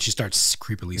 Then she starts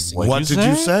creepily singing. What did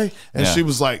you say? And she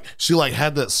was like, she like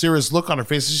had that serious look on her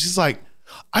face. And she's like,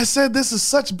 I said, this is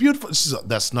such beautiful. She's like,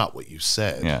 that's not what you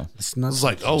said. Yeah. It's not. It's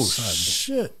like, oh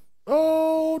shit.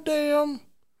 Oh damn.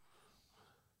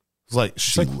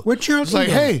 It's like, where'd Geraldine it's like,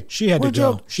 go? Hey, she had to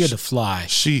go. She had to fly.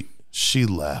 She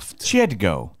left. She had to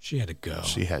go. She had to go.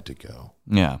 She had to go.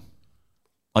 Yeah.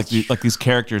 Like these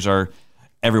characters are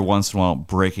every once in a while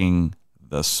breaking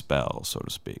the spell, so to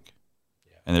speak.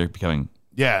 And they're becoming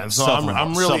and so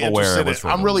I'm really interested.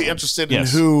 I'm really interested in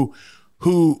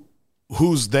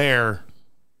who's there.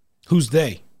 Who's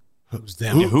they? Who's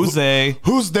them? Who's they?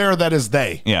 Who's there that is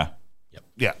they? Yeah. Yep.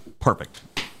 Yeah. Perfect.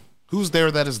 Who's there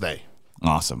that is they?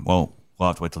 Awesome. Well, we'll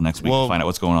have to wait till next week to find out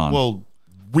what's going on. We'll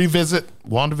revisit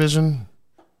WandaVision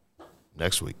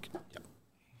next week. Yep.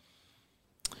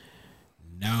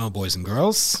 Now, boys and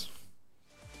girls,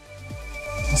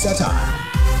 it's that time.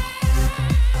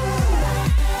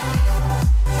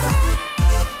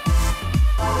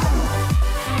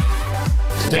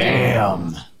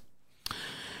 Damn.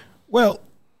 Well,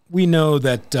 we know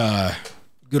that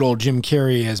good old Jim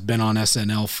Carrey has been on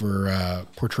SNL for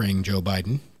portraying Joe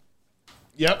Biden.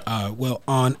 Yep. Well,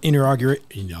 on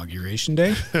Inauguration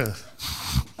Day,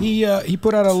 he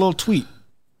put out a little tweet.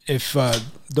 If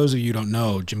those of you who don't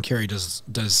know, Jim Carrey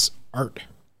does art,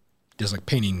 does like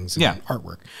paintings and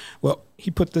artwork. Well,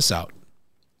 he put this out.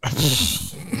 Have you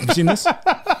seen this?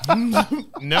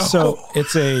 No. So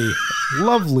it's a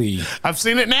lovely I've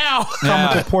seen it now.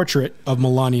 comical portrait of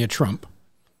Melania Trump,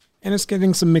 and it's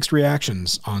getting some mixed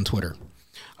reactions on Twitter.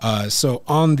 So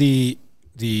on the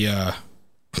this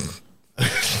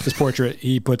portrait,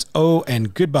 he puts, "Oh,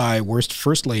 and goodbye, worst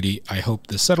first lady. I hope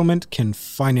the settlement can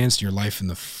finance your life in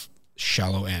the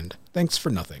shallow end. Thanks for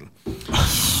nothing."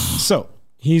 So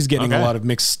he's getting a lot of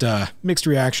mixed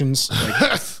reactions.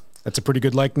 Like, that's a pretty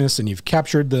good likeness, and you've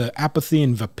captured the apathy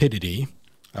and vapidity.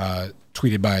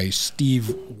 Tweeted by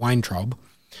Steve Weintraub.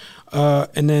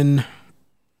 And then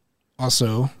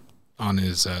also on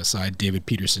his side, David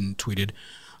Peterson tweeted,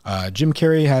 Jim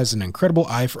Carrey has an incredible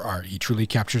eye for art. He truly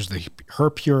captures her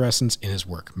pure essence in his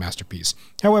work. Masterpiece.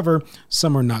 However,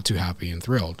 some are not too happy and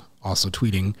thrilled. Also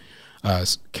tweeting,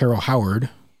 Carol Howard.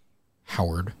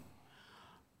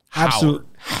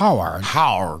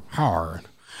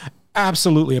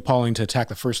 Absolutely appalling to attack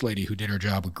the first lady who did her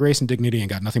job with grace and dignity and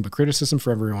got nothing but criticism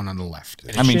for everyone on the left.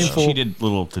 I mean, she did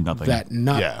little to nothing. That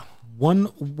not one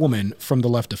woman from the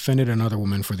left defended another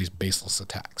woman for these baseless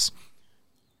attacks.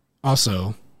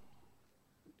 Also,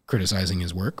 criticizing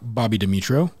his work, Bobby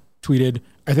Dimitro tweeted,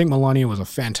 "I think Melania was a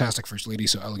fantastic first lady,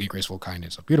 so elegant, graceful, kind,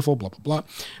 and so beautiful, blah, blah, blah.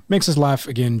 Makes us laugh.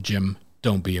 Again, Jim,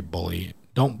 don't be a bully.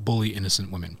 Don't bully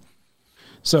innocent women."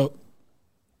 So,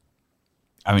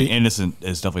 I mean, innocent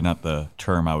is definitely not the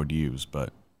term I would use,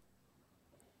 but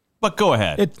go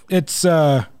ahead. It's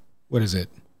what is it?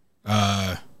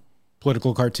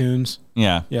 Political cartoons.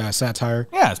 Yeah. Yeah, satire.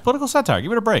 Yeah, it's political satire.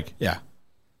 Give it a break. Yeah.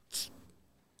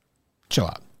 Chill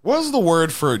out. What is the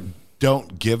word for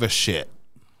don't give a shit?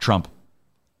 Trump.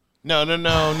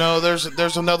 No.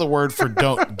 There's another word for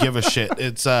don't give a shit.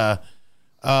 It's I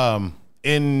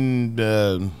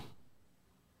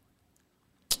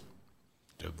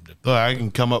can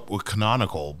come up with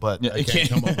canonical, but I can't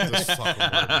come up with this fucking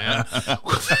word, man.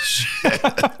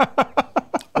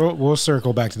 We'll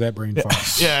circle back to that brain fog.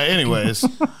 Yeah. Anyways,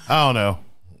 I don't know.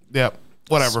 Yep.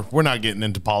 Whatever. We're not getting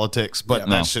into politics, but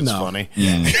that shit's funny.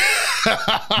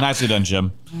 Nicely done,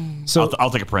 Jim. So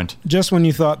I'll take a print. just when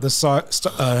you thought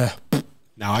the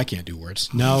now I can't do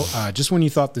words. No, just when you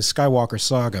thought the Skywalker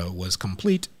saga was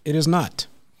complete, it is not.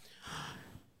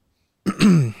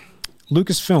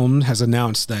 Lucasfilm has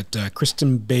announced that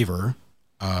Kristen Baver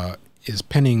is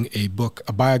penning a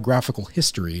biographical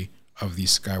history of the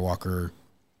Skywalker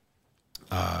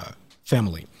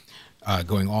family,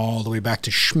 going all the way back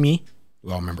to Shmi.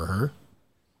 We all remember her.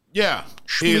 Yeah.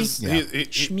 He was.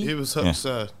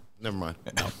 Shmi? Never mind.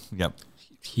 No. Yep.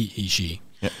 She.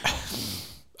 Yep.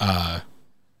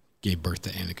 Gave birth to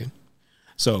Anakin.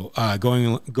 So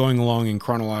going along in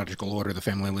chronological order, the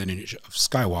family lineage of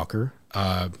Skywalker,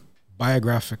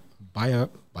 biographing.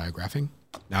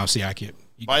 Now, see, I can't.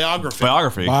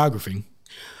 Biographing.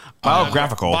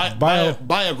 Biographical.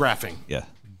 Biographing. Yeah.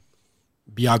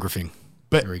 Biographing.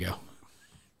 But there we go.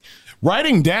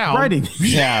 Writing down.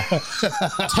 Yeah.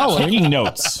 Taking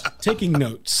notes. Taking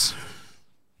notes.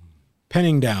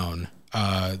 Penning down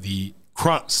the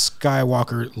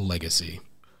Skywalker legacy.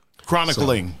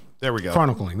 Chronicling. There we go.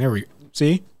 Chronicling. There we go.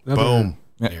 See? Boom.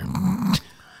 There.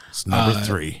 It's number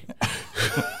 3.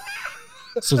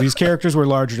 So these characters were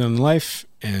larger than life,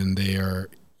 and they are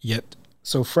yet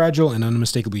so fragile and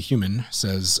unmistakably human,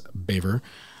 says Baver.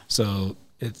 So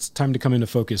it's time to come into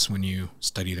focus when you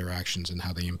study their actions and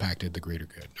how they impacted the greater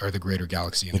good, or the greater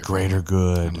galaxy. The greater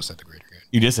good. I almost said the greater good.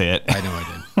 You did say it. I know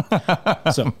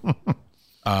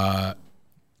I did.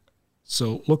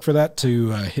 So look for that to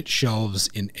hit shelves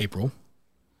in April.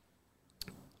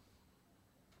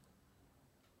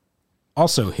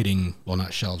 Also hitting, well,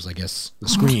 not shelves, I guess, the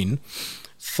screen.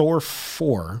 Thor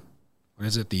 4, what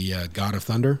is it? The God of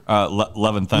Thunder?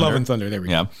 Love and Thunder. Love and Thunder, there we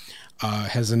go.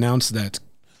 Has announced that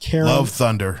Love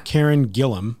Thunder. Karen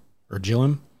Gillan, or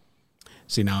Gilliam.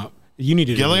 See, now, you need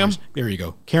to... Gilliam? There you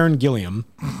go. Karen Gilliam,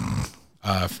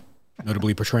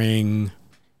 notably portraying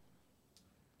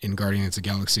in Guardians of the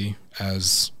Galaxy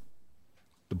as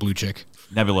the blue chick.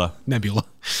 Nebula.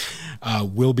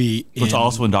 Will be in... Which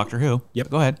also in Doctor Who. Yep.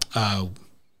 Go ahead.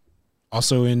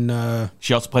 Also in...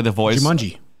 she also played the voice.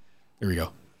 Jumanji. There we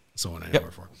go. That's the one I know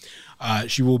her for.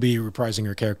 She will be reprising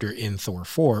her character in Thor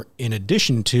 4, in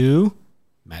addition to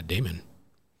Matt Damon.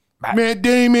 Matt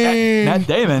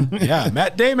Damon. Yeah,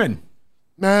 Matt Damon.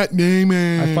 Matt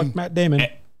Damon. I fucked Matt Damon.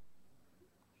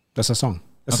 That's a song.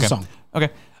 That's a song. Okay.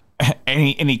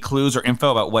 Any clues or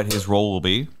info about what his role will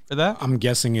be for that? I'm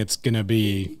guessing it's going to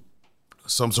be...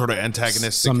 some sort of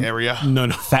antagonistic area.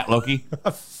 No. Fat Loki.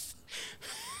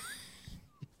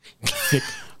 Thick.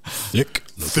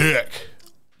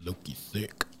 Loki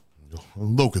thick.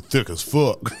 Loki thick as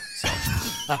fuck.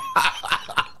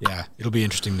 Yeah, it'll be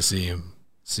interesting to see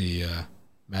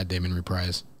Matt Damon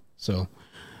reprise. So...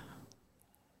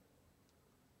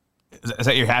 Is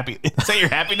that your happy? Is that your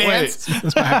happy dance?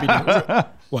 That's my happy dance.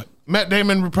 What? Matt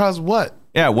Damon reprised what?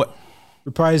 Yeah. What?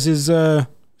 Reprise is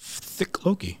thick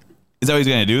Loki. Is that what he's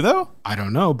going to do, though? I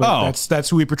don't know, but that's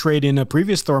who he portrayed in a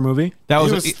previous Thor movie. That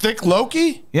He was thick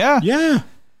Loki? Yeah. Yeah.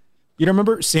 You don't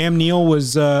remember? Sam Neill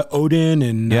was Odin,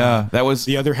 and that was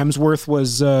the other Hemsworth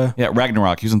was...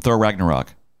 Ragnarok. He was in Thor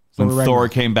Ragnarok. When Thor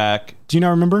came back. Do you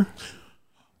not remember?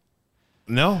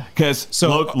 No. Because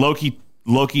Loki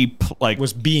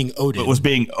was being Odin. Was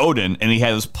being Odin, and he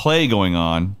had this play going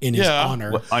on in his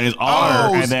honor. On his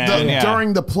honor, and then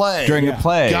during the play. During the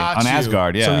play on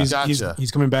Asgard, yeah. So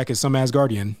he's coming back as some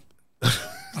Asgardian.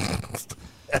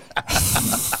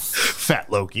 Fat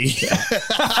Loki.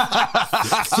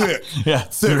 Thick. Yeah.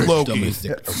 Thick Loki.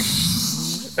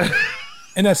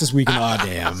 And that's this week in Aw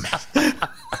Damn.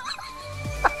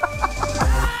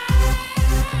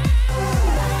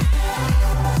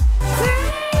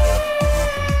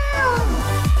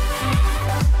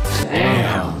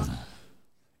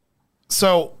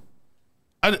 So,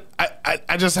 I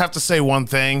just have to say one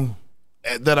thing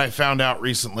that I found out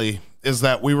recently is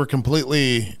that we were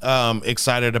completely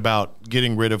excited about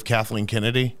getting rid of Kathleen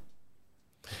Kennedy.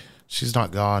 She's not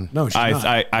gone. No, she's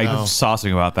not. I saw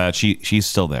something about that. She's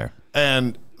still there.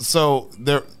 And so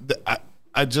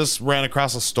I just ran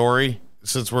across a story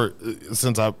since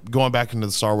I'm going back into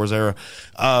the Star Wars era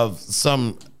of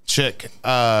some chick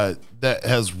that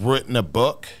has written a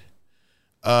book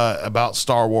about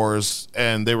Star Wars,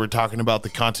 and they were talking about the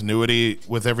continuity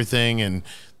with everything, and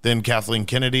then Kathleen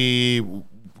Kennedy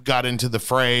got into the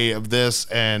fray of this,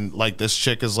 and like this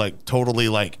chick is like totally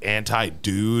like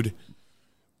anti-dude,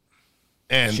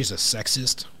 and she's a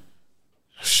sexist.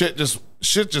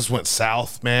 Shit just went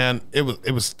south, man. It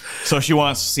was. So she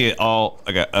wants to see it all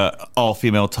like a all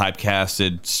female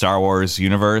typecasted Star Wars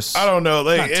universe. I don't know.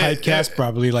 Not typecast,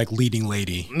 probably like leading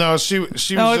lady. No, she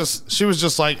was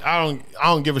just like, I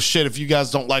don't give a shit if you guys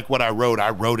don't like what I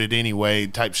wrote it anyway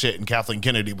type shit. And Kathleen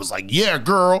Kennedy was like, yeah,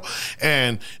 girl,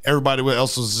 and everybody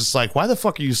else was just like, why the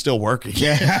fuck are you still working?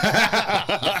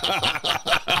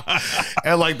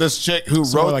 And like this chick who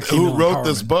wrote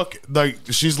this book, like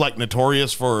she's like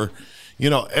notorious for,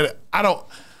 and I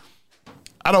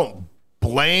don't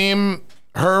blame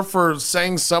her for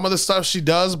saying some of the stuff she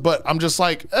does, but I'm just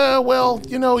like, well,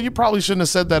 you probably shouldn't have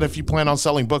said that if you plan on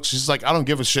selling books. She's like, I don't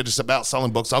give a shit. It's about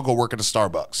selling books. I'll go work at a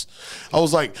Starbucks. I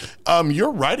was like,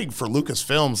 you're writing for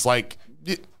Lucasfilms. Like,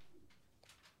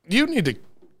 you need to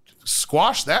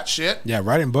squash that shit. Yeah,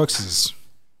 writing books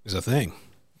is a thing.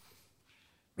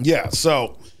 Yeah.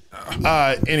 So,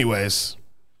 anyways,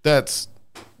 I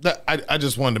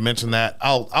just wanted to mention that.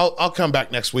 I'll come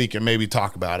back next week and maybe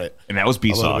talk about it. And that was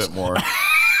B sauce. A little bit more.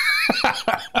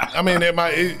 I mean, it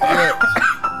might.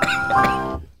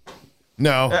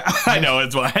 No, I know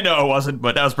it wasn't,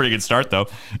 but that was a pretty good start though.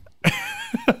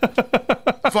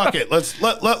 Fuck it. Let's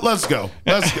go. Let's go.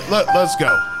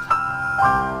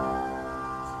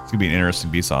 It's gonna be an interesting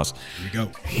B sauce. Here we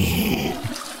go.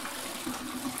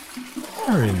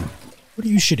 Aaron, what are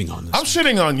you shitting on this I'm week?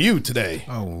 shitting on you today.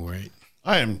 Oh, right.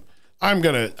 I'm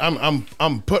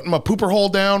putting my pooper hole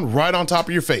down right on top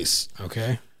of your face.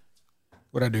 Okay.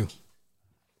 What'd I do?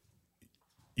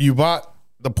 You bought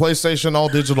the PlayStation All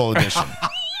Digital Edition.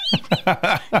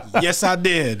 Yes, I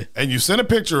did. And you sent a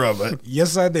picture of it.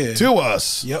 Yes, I did. To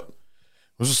us. Yep. It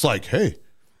was just like, hey,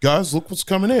 guys, look what's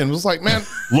coming in. It was like, man,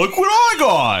 look what I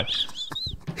got.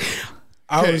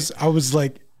 I was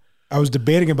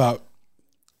debating about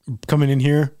coming in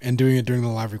here and doing it during the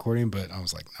live recording, but I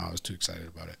was like, no, I was too excited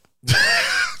about it.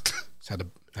 Just had to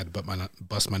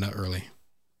bust my nut early.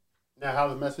 Now, how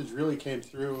the message really came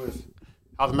through was,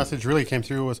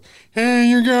 hey,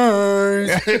 you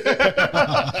guys.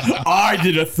 I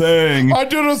did a thing, guys.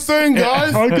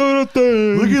 I got a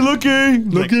thing. Look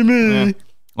at me. Yeah.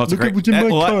 Well,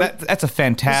 that's a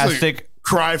fantastic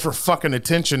cry for fucking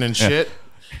attention and shit.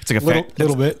 It's like a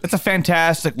little bit. It's a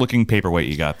fantastic looking paperweight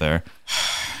you got there.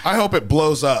 I hope it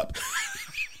blows up.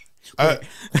 I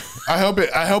hope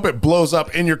it blows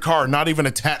up in your car, not even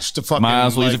attached to fucking. Might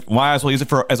as well use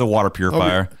it as a water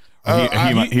purifier,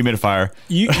 humidifier.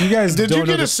 You guys, did you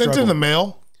get it sent in the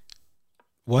mail?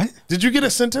 What? Did you get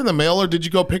it sent in the mail, or did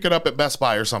you go pick it up at Best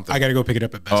Buy or something? I got to go pick it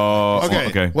up at Best Buy.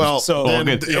 Okay. Well,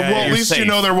 at least you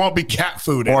know there won't be cat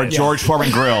food in or it. George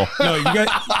Foreman grill. No, you guys.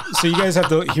 So you guys have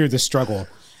to hear the struggle.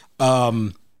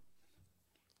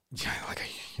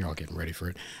 You're all getting ready for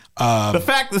it. The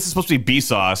fact this is supposed to be B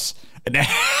sauce.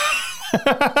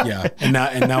 Yeah, and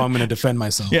now I'm going to defend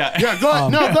myself. Yeah. Go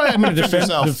ahead. No, go ahead. I'm going to defend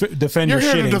yourself. Defend You're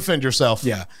your here shitting. to defend yourself.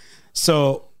 Yeah.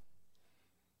 So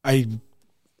I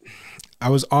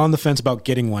was on the fence about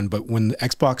getting one, but when the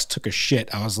Xbox took a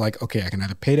shit, I was like, okay, I can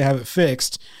either pay to have it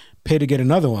fixed, pay to get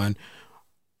another one,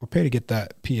 or pay to get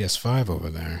that PS5 over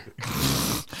there.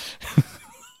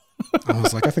 I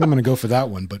was like, I think I'm going to go for that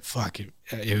one, but fuck,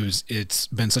 it's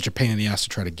been such a pain in the ass to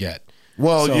try to get.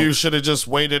 Well, you should have just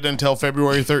waited until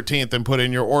February 13th and put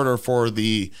in your order for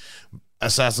the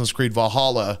Assassin's Creed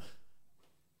Valhalla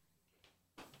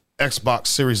Xbox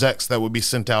Series X that would be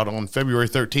sent out on February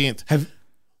 13th.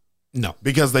 No,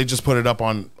 because they just put it up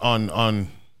on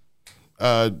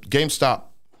GameStop.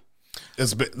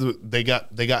 They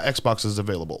got Xboxes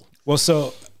available. Well,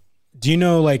 so do you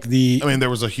know there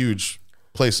was a huge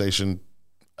PlayStation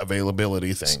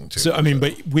availability thing too. So I mean,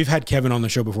 but we've had Kevin on the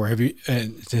show before. Have you?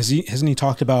 Hasn't he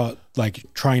talked about like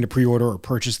trying to pre-order or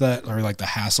purchase that, or like the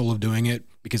hassle of doing it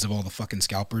because of all the fucking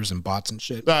scalpers and bots and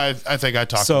shit? I think I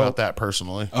talked about that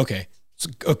personally. Okay. So,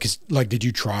 like, did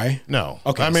you try? No.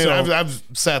 Okay. I mean, I've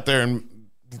sat there and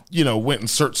went and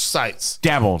searched sites.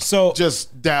 Dabbled. So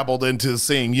just dabbled into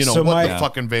seeing what the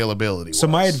fucking availability was. So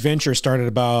my adventure started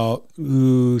about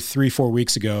 3-4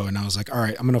 weeks ago, and I was like, all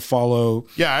right, I'm gonna follow.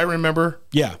 Yeah, I remember.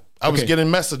 Yeah. I was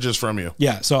getting messages from you.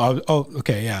 Yeah. So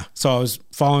So I was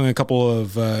following a couple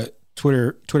of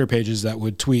Twitter pages that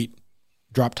would tweet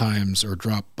drop times or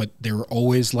drop, but they were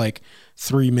always like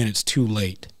 3 minutes too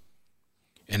late.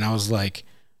 And I was like,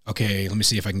 okay, let me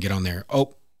see if I can get on there.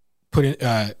 Oh, put in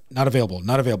not available.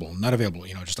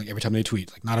 Just like every time they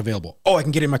tweet, like not available. Oh, I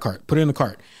can get it in my cart. Put it in the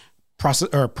cart.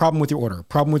 Problem with your order.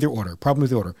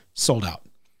 Sold out.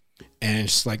 And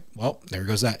it's just like, well, there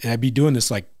goes that. And I'd be doing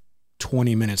this like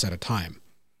 20 minutes at a time.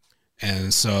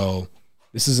 And so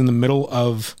this is in the middle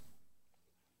of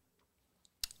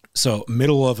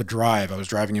a drive. I was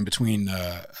driving in between,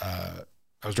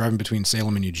 between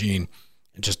Salem and Eugene,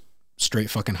 and just straight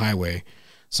fucking highway.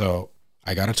 So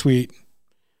I got a tweet,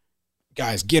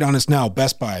 guys, get on us now.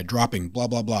 Best Buy dropping blah,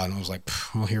 blah, blah. And I was like,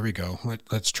 well, here we go.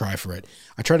 Let's try for it.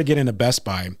 I tried to get into Best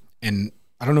Buy, and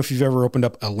I don't know if you've ever opened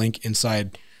up a link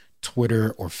inside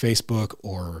Twitter or Facebook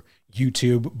or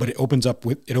YouTube, but it opens up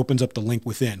the link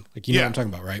within. Like, you know what I'm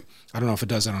talking about, right? I don't know if it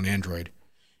does that on Android.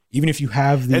 Even if you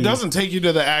have it doesn't take you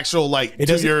to the actual, like, it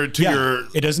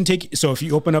doesn't take. So if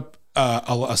you open up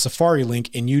a Safari link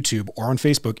in YouTube or on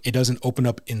Facebook, it doesn't open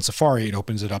up in Safari. It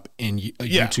opens it up in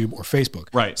YouTube or Facebook.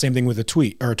 Right. Same thing with a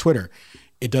tweet or a Twitter.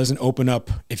 It doesn't open up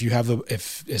if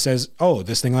it says, oh,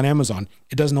 this thing on Amazon,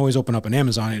 it doesn't always open up on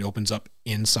Amazon. It opens up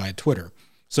inside Twitter.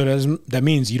 So that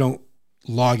means you don't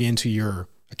log into your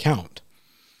account.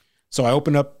 So I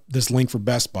open up this link for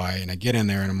Best Buy, and I get in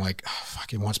there, and I'm like, oh,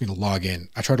 fuck, it wants me to log in.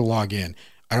 I try to log in.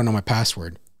 I don't know my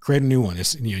password. Create a new one.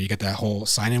 It's, you get that whole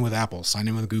sign in with Apple, sign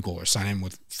in with Google, or sign in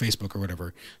with Facebook or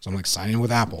whatever. So I'm like, sign in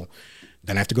with Apple.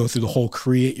 Then I have to go through the whole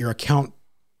create your account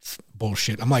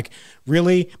bullshit. I'm like,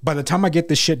 really? By the time I get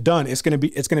this shit done, it's gonna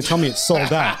tell me it's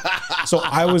sold out. So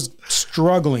I was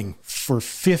struggling for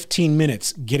 15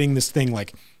 minutes getting this thing.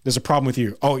 Like, there's a problem with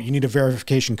you. Oh, you need a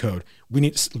verification code. We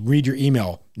need to read your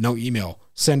email. No email.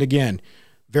 Send again.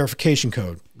 Verification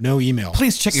code. No email.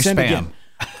 Please check your spam. Again.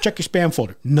 Check your spam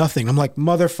folder. Nothing. I'm like,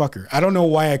 motherfucker. I don't know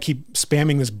why I keep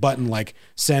spamming this button like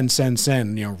send,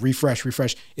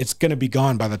 refresh. It's going to be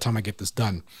gone by the time I get this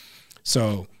done.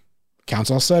 So account's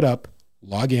all set up.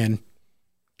 Log in.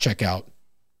 Check out.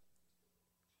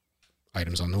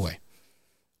 Items on the way.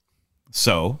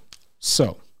 So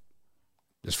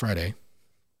this Friday,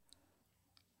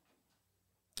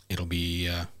 it'll be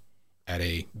at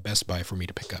a Best Buy for me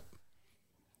to pick up.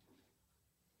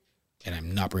 And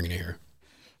I'm not bringing it here.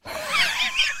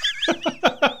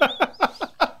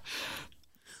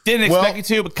 Didn't expect you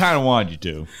to, but kind of wanted you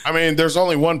to. I mean, there's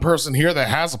only one person here that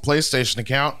has a PlayStation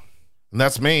account, and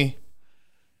that's me.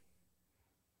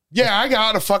 Yeah, I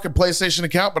got a fucking PlayStation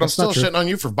account, but that's I'm still shitting on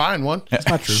you for buying one. That's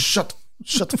not true. Shut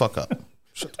the fuck up.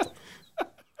 Shut the fuck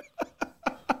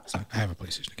up. So I have a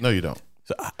PlayStation account. No, you don't.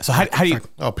 So how do you...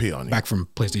 I'll pee on you. Back from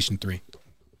PlayStation 3.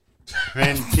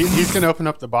 Man, he's going to open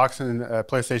up the box, and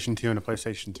PlayStation 2 and a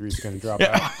PlayStation 3 is going to drop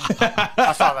out.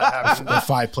 I saw that happen. The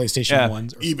 5 PlayStation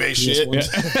 1s. Or eBay shit.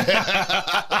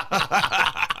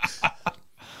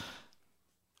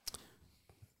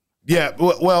 Yeah,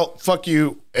 well, fuck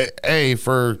you,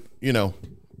 for,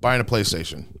 buying a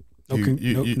PlayStation. No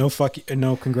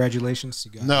congratulations.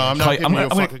 You got I'm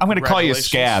going to call you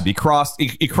Scab. You crossed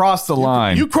the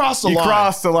line. You crossed the line. You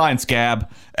crossed the line,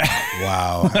 Scab.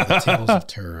 Wow, how the tables have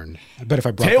turned. I bet if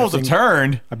I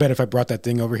brought that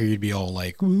thing over here, you'd be all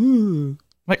like, ooh.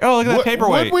 Like, oh, look at that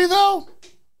paperweight. Would we though?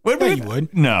 You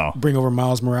would. No. Bring over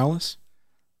Miles Morales.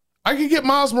 I could get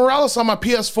Miles Morales on my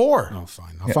PS4. Oh,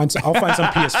 fine. I'll find some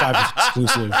PS5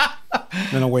 exclusive.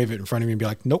 Then I'll wave it in front of me and be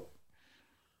like, nope.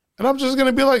 And I'm just going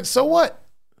to be like, so what?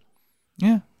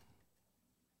 Yeah.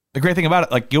 The great thing about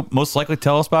it, like, you'll most likely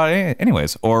tell us about it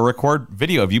anyways, or record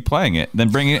video of you playing it, then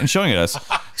bringing it and showing it us.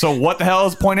 So what the hell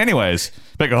is the point anyways?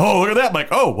 Like, oh, look at that. I'm like,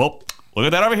 oh, well, look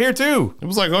at that over here too. It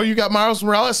was like, oh, you got Miles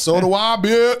Morales? So do I,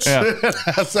 bitch.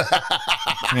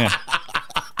 Yeah.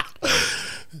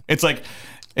 It's like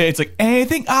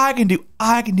anything I can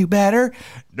do better.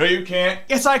 No, you can't.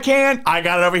 Yes, I can. I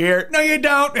got it over here. No, you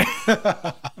don't.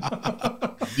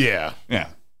 Yeah.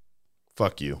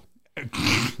 Fuck you.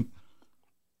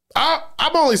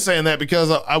 I'm only saying that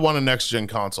because I want a next gen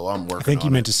console. I'm working. I think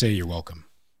you meant to say you're welcome.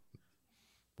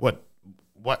 What?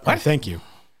 Thank you.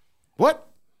 What?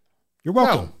 You're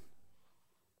welcome.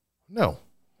 No.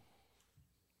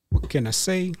 What can I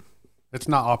say? It's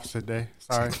not opposite day.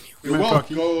 Sorry. You're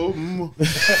welcome.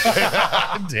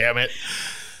 Damn it.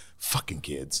 Fucking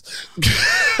kids.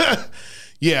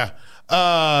 Yeah.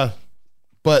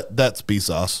 But that's B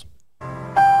sauce.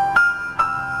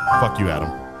 Fuck you, Adam.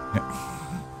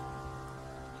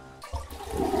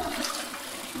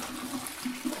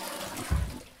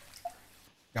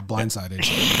 Got blindsided.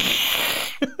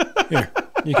 Here,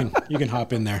 you can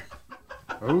hop in there.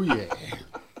 Oh yeah.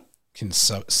 Can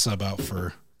sub out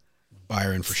for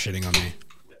Byron for shitting on me.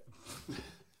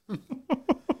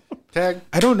 Tag.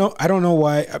 I don't know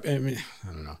why. I mean, I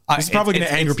don't know. It's probably going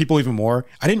to anger people even more.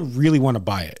 I didn't really want to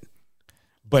buy it,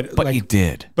 but like, you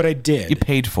did. But I did. You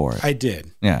paid for it. I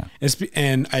did. Yeah.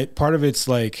 Part of it's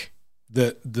like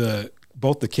the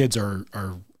both the kids are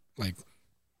like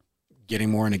getting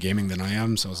more into gaming than I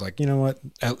am. So I was like, you know what?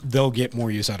 They'll get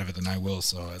more use out of it than I will.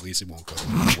 So at least it won't go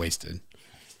wasted.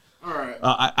 All right.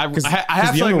 I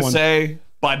have something to say,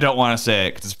 but I don't want to say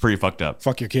it because it's pretty fucked up.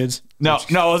 Fuck your kids. No,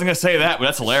 I wasn't gonna say that, but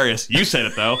that's hilarious. You said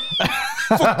it though.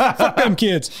 Fuck them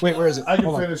kids. Wait, where is it? I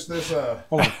can finish this.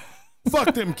 Hold on.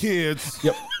 Fuck them kids.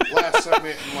 Yep. Last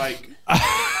segment in like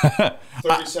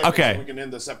 30 seconds. Okay. So we can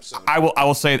end this episode. I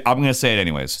will say it. I'm gonna say it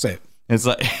anyways. Say it. It's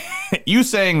like you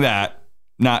saying that,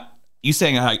 not you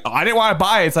saying like, I didn't want to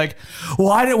buy it. It's like, well,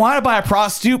 I didn't want to buy a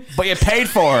prostitute, but you paid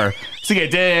for her, so you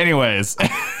did it anyways.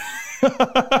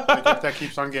 The gift that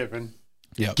keeps on giving.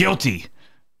 Yeah. Guilty.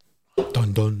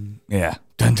 Dun dun. Yeah.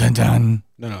 Dun dun dun.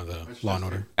 No, the Law and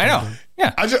Order. I know.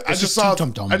 Yeah. I just saw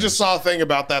a thing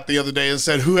about that the other day and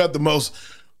said who had the most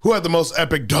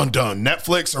epic dun dun,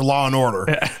 Netflix or Law and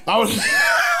Order. I was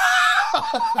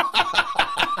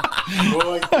Well,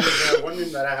 like, there's one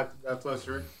meme that I have that flows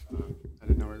through. I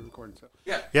didn't know we were recording. So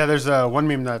yeah, there's one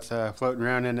meme that's floating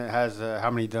around and it has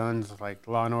how many duns, like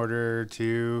Law and Order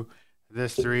 2,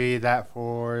 this 3, that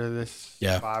 4, this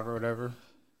 5 or whatever.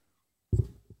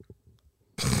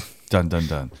 Dun dun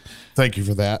dun. Thank you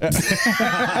for that.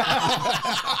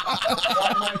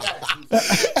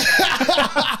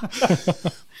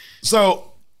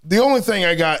 So the only thing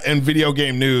I got in video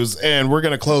game news, and we're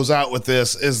going to close out with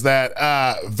this, is that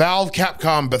Valve,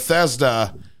 Capcom,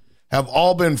 Bethesda have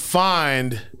all been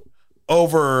fined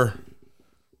over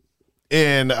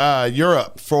in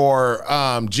Europe for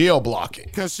geo-blocking.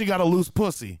 Because she got a loose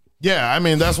pussy. Yeah, I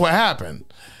mean, that's what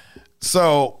happened.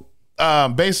 So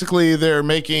basically, they're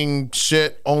making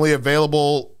shit only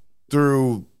available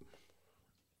through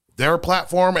their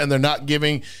platform, and they're not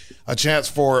giving a chance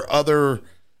for other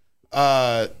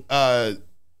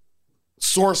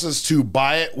sources to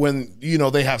buy it when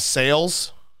they have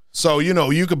sales. So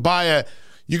you could buy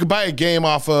a game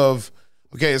off of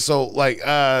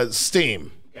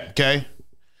Steam, okay?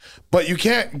 But you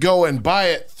can't go and buy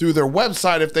it through their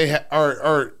website if they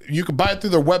or you can buy it through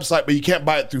their website, but you can't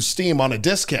buy it through Steam on a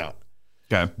discount.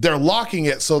 Okay. They're locking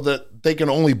it so that they can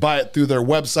only buy it through their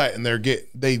website, and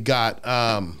they got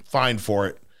fined for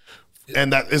it.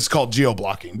 And that is called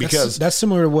geo-blocking because that's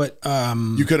similar to what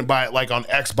you couldn't buy it like on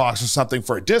Xbox or something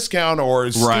for a discount, or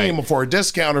Steam for a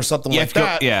discount or something like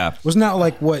that. Yeah. wasn't that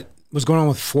like what was going on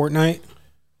with Fortnite?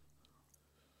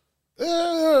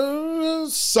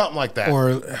 Something like that.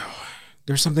 Or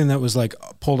there's something that was like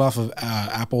pulled off of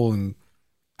Apple and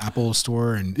Apple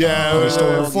Store and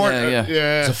Fortnite.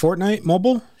 Is it Fortnite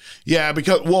mobile? Yeah,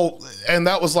 because and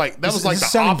that was like the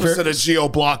opposite of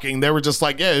geo-blocking. They were just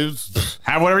like,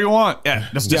 have whatever you want. Yeah,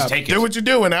 just take it. Do what you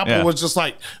do. And Apple was just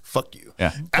like, fuck you.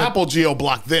 Yeah. Apple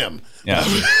geo-blocked them. Yeah.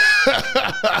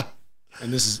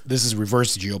 And this is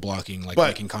reverse geo-blocking, like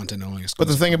making content only. But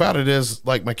the thing about it is,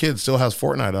 like, my kid still has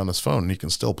Fortnite on his phone, and he can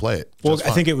still play it. Well,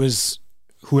 I think it was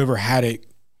whoever had it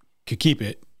could keep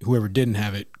it. Whoever didn't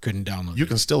have it couldn't download it. You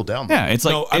can still download it. Yeah, it's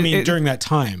like... during that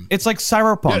time. It's like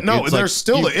Cyberpunk. Yeah, there's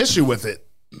still an issue with it.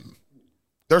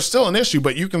 There's still an issue,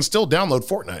 but you can still download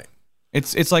Fortnite.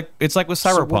 It's like with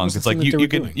Cyberpunk. It's like you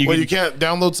can't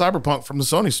download Cyberpunk from the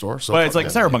Sony store. So it's like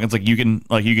Cyberpunk. It's like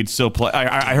you could still play.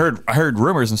 I heard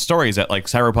rumors and stories that like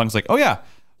Cyberpunk's like, oh yeah,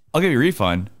 I'll give you a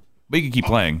refund, but you can keep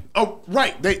playing. Oh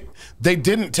right, they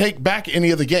didn't take back any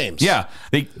of the games. Yeah,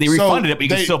 they refunded it, but you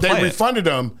can still play it. They refunded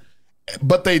them,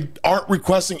 but they aren't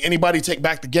requesting anybody take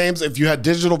back the games if you had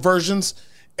digital versions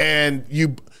and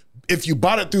if you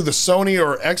bought it through the Sony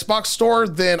or Xbox store,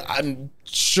 then I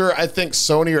think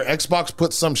Sony or Xbox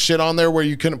put some shit on there where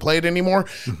you couldn't play it anymore.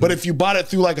 Mm-hmm. But if you bought it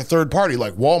through like a third party,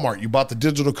 like Walmart, you bought the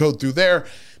digital code through there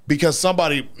because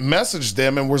somebody messaged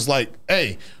them and was like,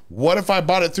 hey, what if I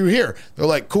bought it through here? They're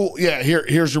like, cool. Yeah,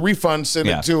 here's your refund. Send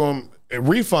it to them, a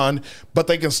refund, but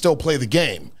they can still play the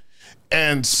game.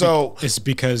 And so it's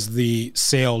because the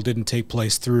sale didn't take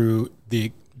place through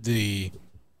the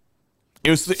It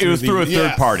was through a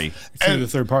third party. Through the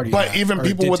third party. But even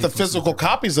people with the physical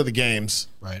copies of the games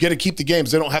get to keep the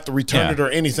games. They don't have to return it or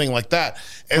anything like that.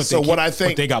 And so what I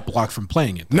think, but they got blocked from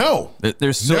playing it. No,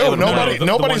 there's still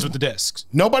nobody's with the discs.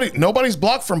 Nobody's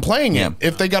blocked from playing it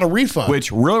if they got a refund,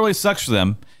 which really sucks for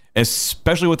them,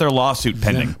 especially with their lawsuit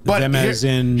pending. But here's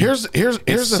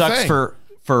the sucks thing.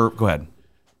 For go ahead.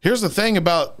 Here's the thing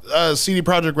about CD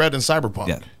Projekt Red and Cyberpunk.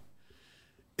 Yeah.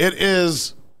 It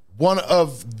is one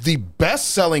of the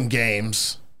best-selling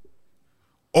games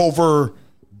over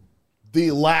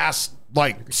the last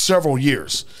several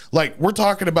years. Like we're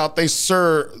talking about, they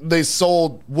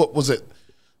sold, what was it,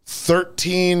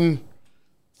 13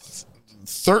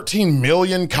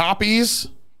 million copies.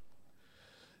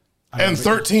 And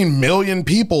 13 million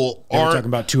people They were are talking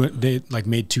about they like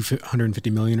made 250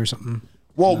 million or something.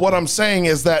 Well, what I'm saying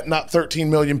is that not 13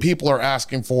 million people are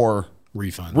asking for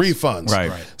refunds.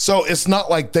 Right. So it's not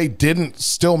like they didn't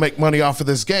still make money off of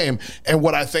this game. And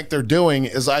what I think they're doing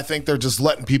is I think they're just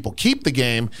letting people keep the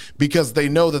game because they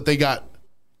know that they got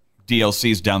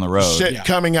DLCs down the road. shit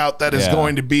coming out that is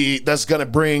going to be, that's going to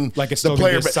bring Like it's the still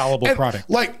player gonna be a sellable and, product.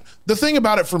 Like the thing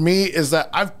about it for me is that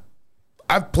I've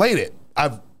played it.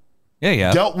 I've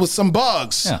dealt with some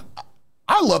bugs. Yeah.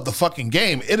 I love the fucking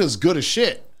game. It is good as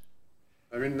shit.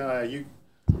 I mean,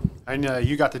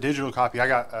 you got the digital copy. I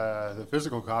got the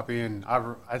physical copy, and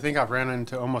I think I've ran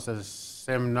into almost the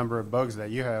same number of bugs that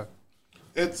you have.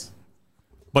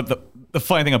 But the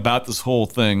funny thing about this whole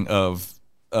thing of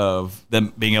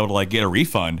them being able to like get a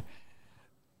refund,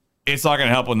 it's not going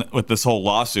to help with this whole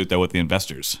lawsuit though with the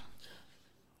investors.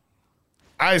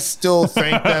 I still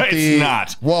think that It's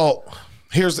not. Well,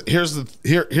 here's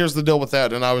the deal with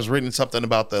that. And I was reading something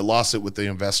about the lawsuit with the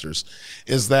investors.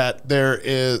 Is that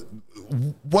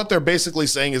what they're basically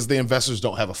saying is the investors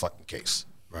don't have a fucking case.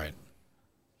 Right.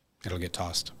 It'll get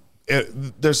tossed.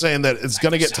 They're saying that it's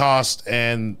going to get tossed,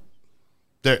 and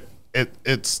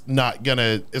it's not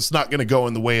gonna go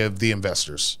in the way of the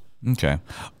investors. Okay.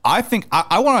 I think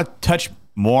I want to touch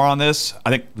more on this. I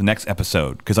think the next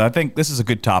episode, because I think this is a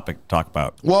good topic to talk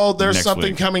about. Well, there's next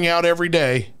something week. coming out every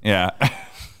day. Yeah.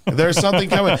 There's something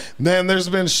coming. Man, there's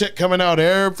been shit coming out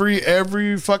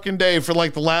every fucking day for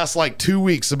like the last 2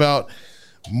 weeks about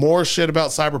more shit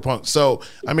about Cyberpunk. So,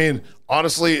 I mean,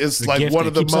 honestly, it's like one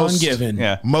of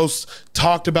the most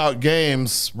talked about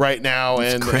games right now.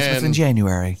 And Christmas in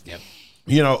January. Yep.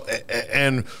 You know,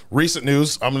 and recent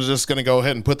news, I'm just going to go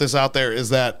ahead and put this out there, is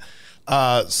that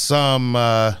some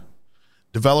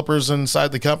developers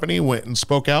inside the company went and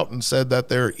spoke out and said that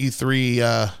their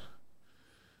E3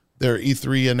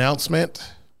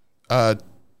 announcement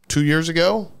 2 years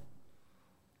ago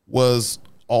was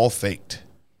all faked.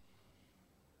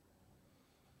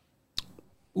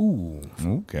 Ooh.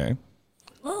 Okay.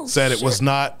 Said it was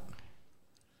not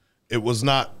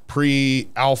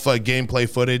pre-alpha gameplay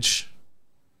footage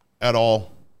at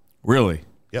all. Really?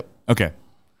 Yep. Okay.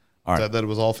 All right. Said that it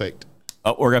was all faked.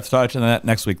 Oh, we're going to have to touch on that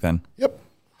next week then. Yep.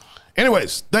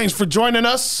 Anyways, thanks for joining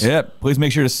us. Yep. Please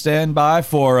make sure to stand by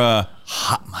for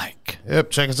Hot Mic. Yep.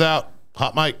 Check us out.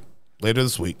 Hot Mic later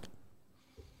this week.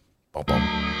 Boom, boom.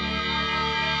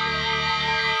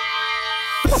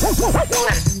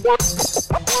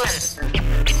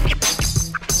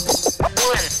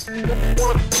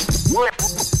 What?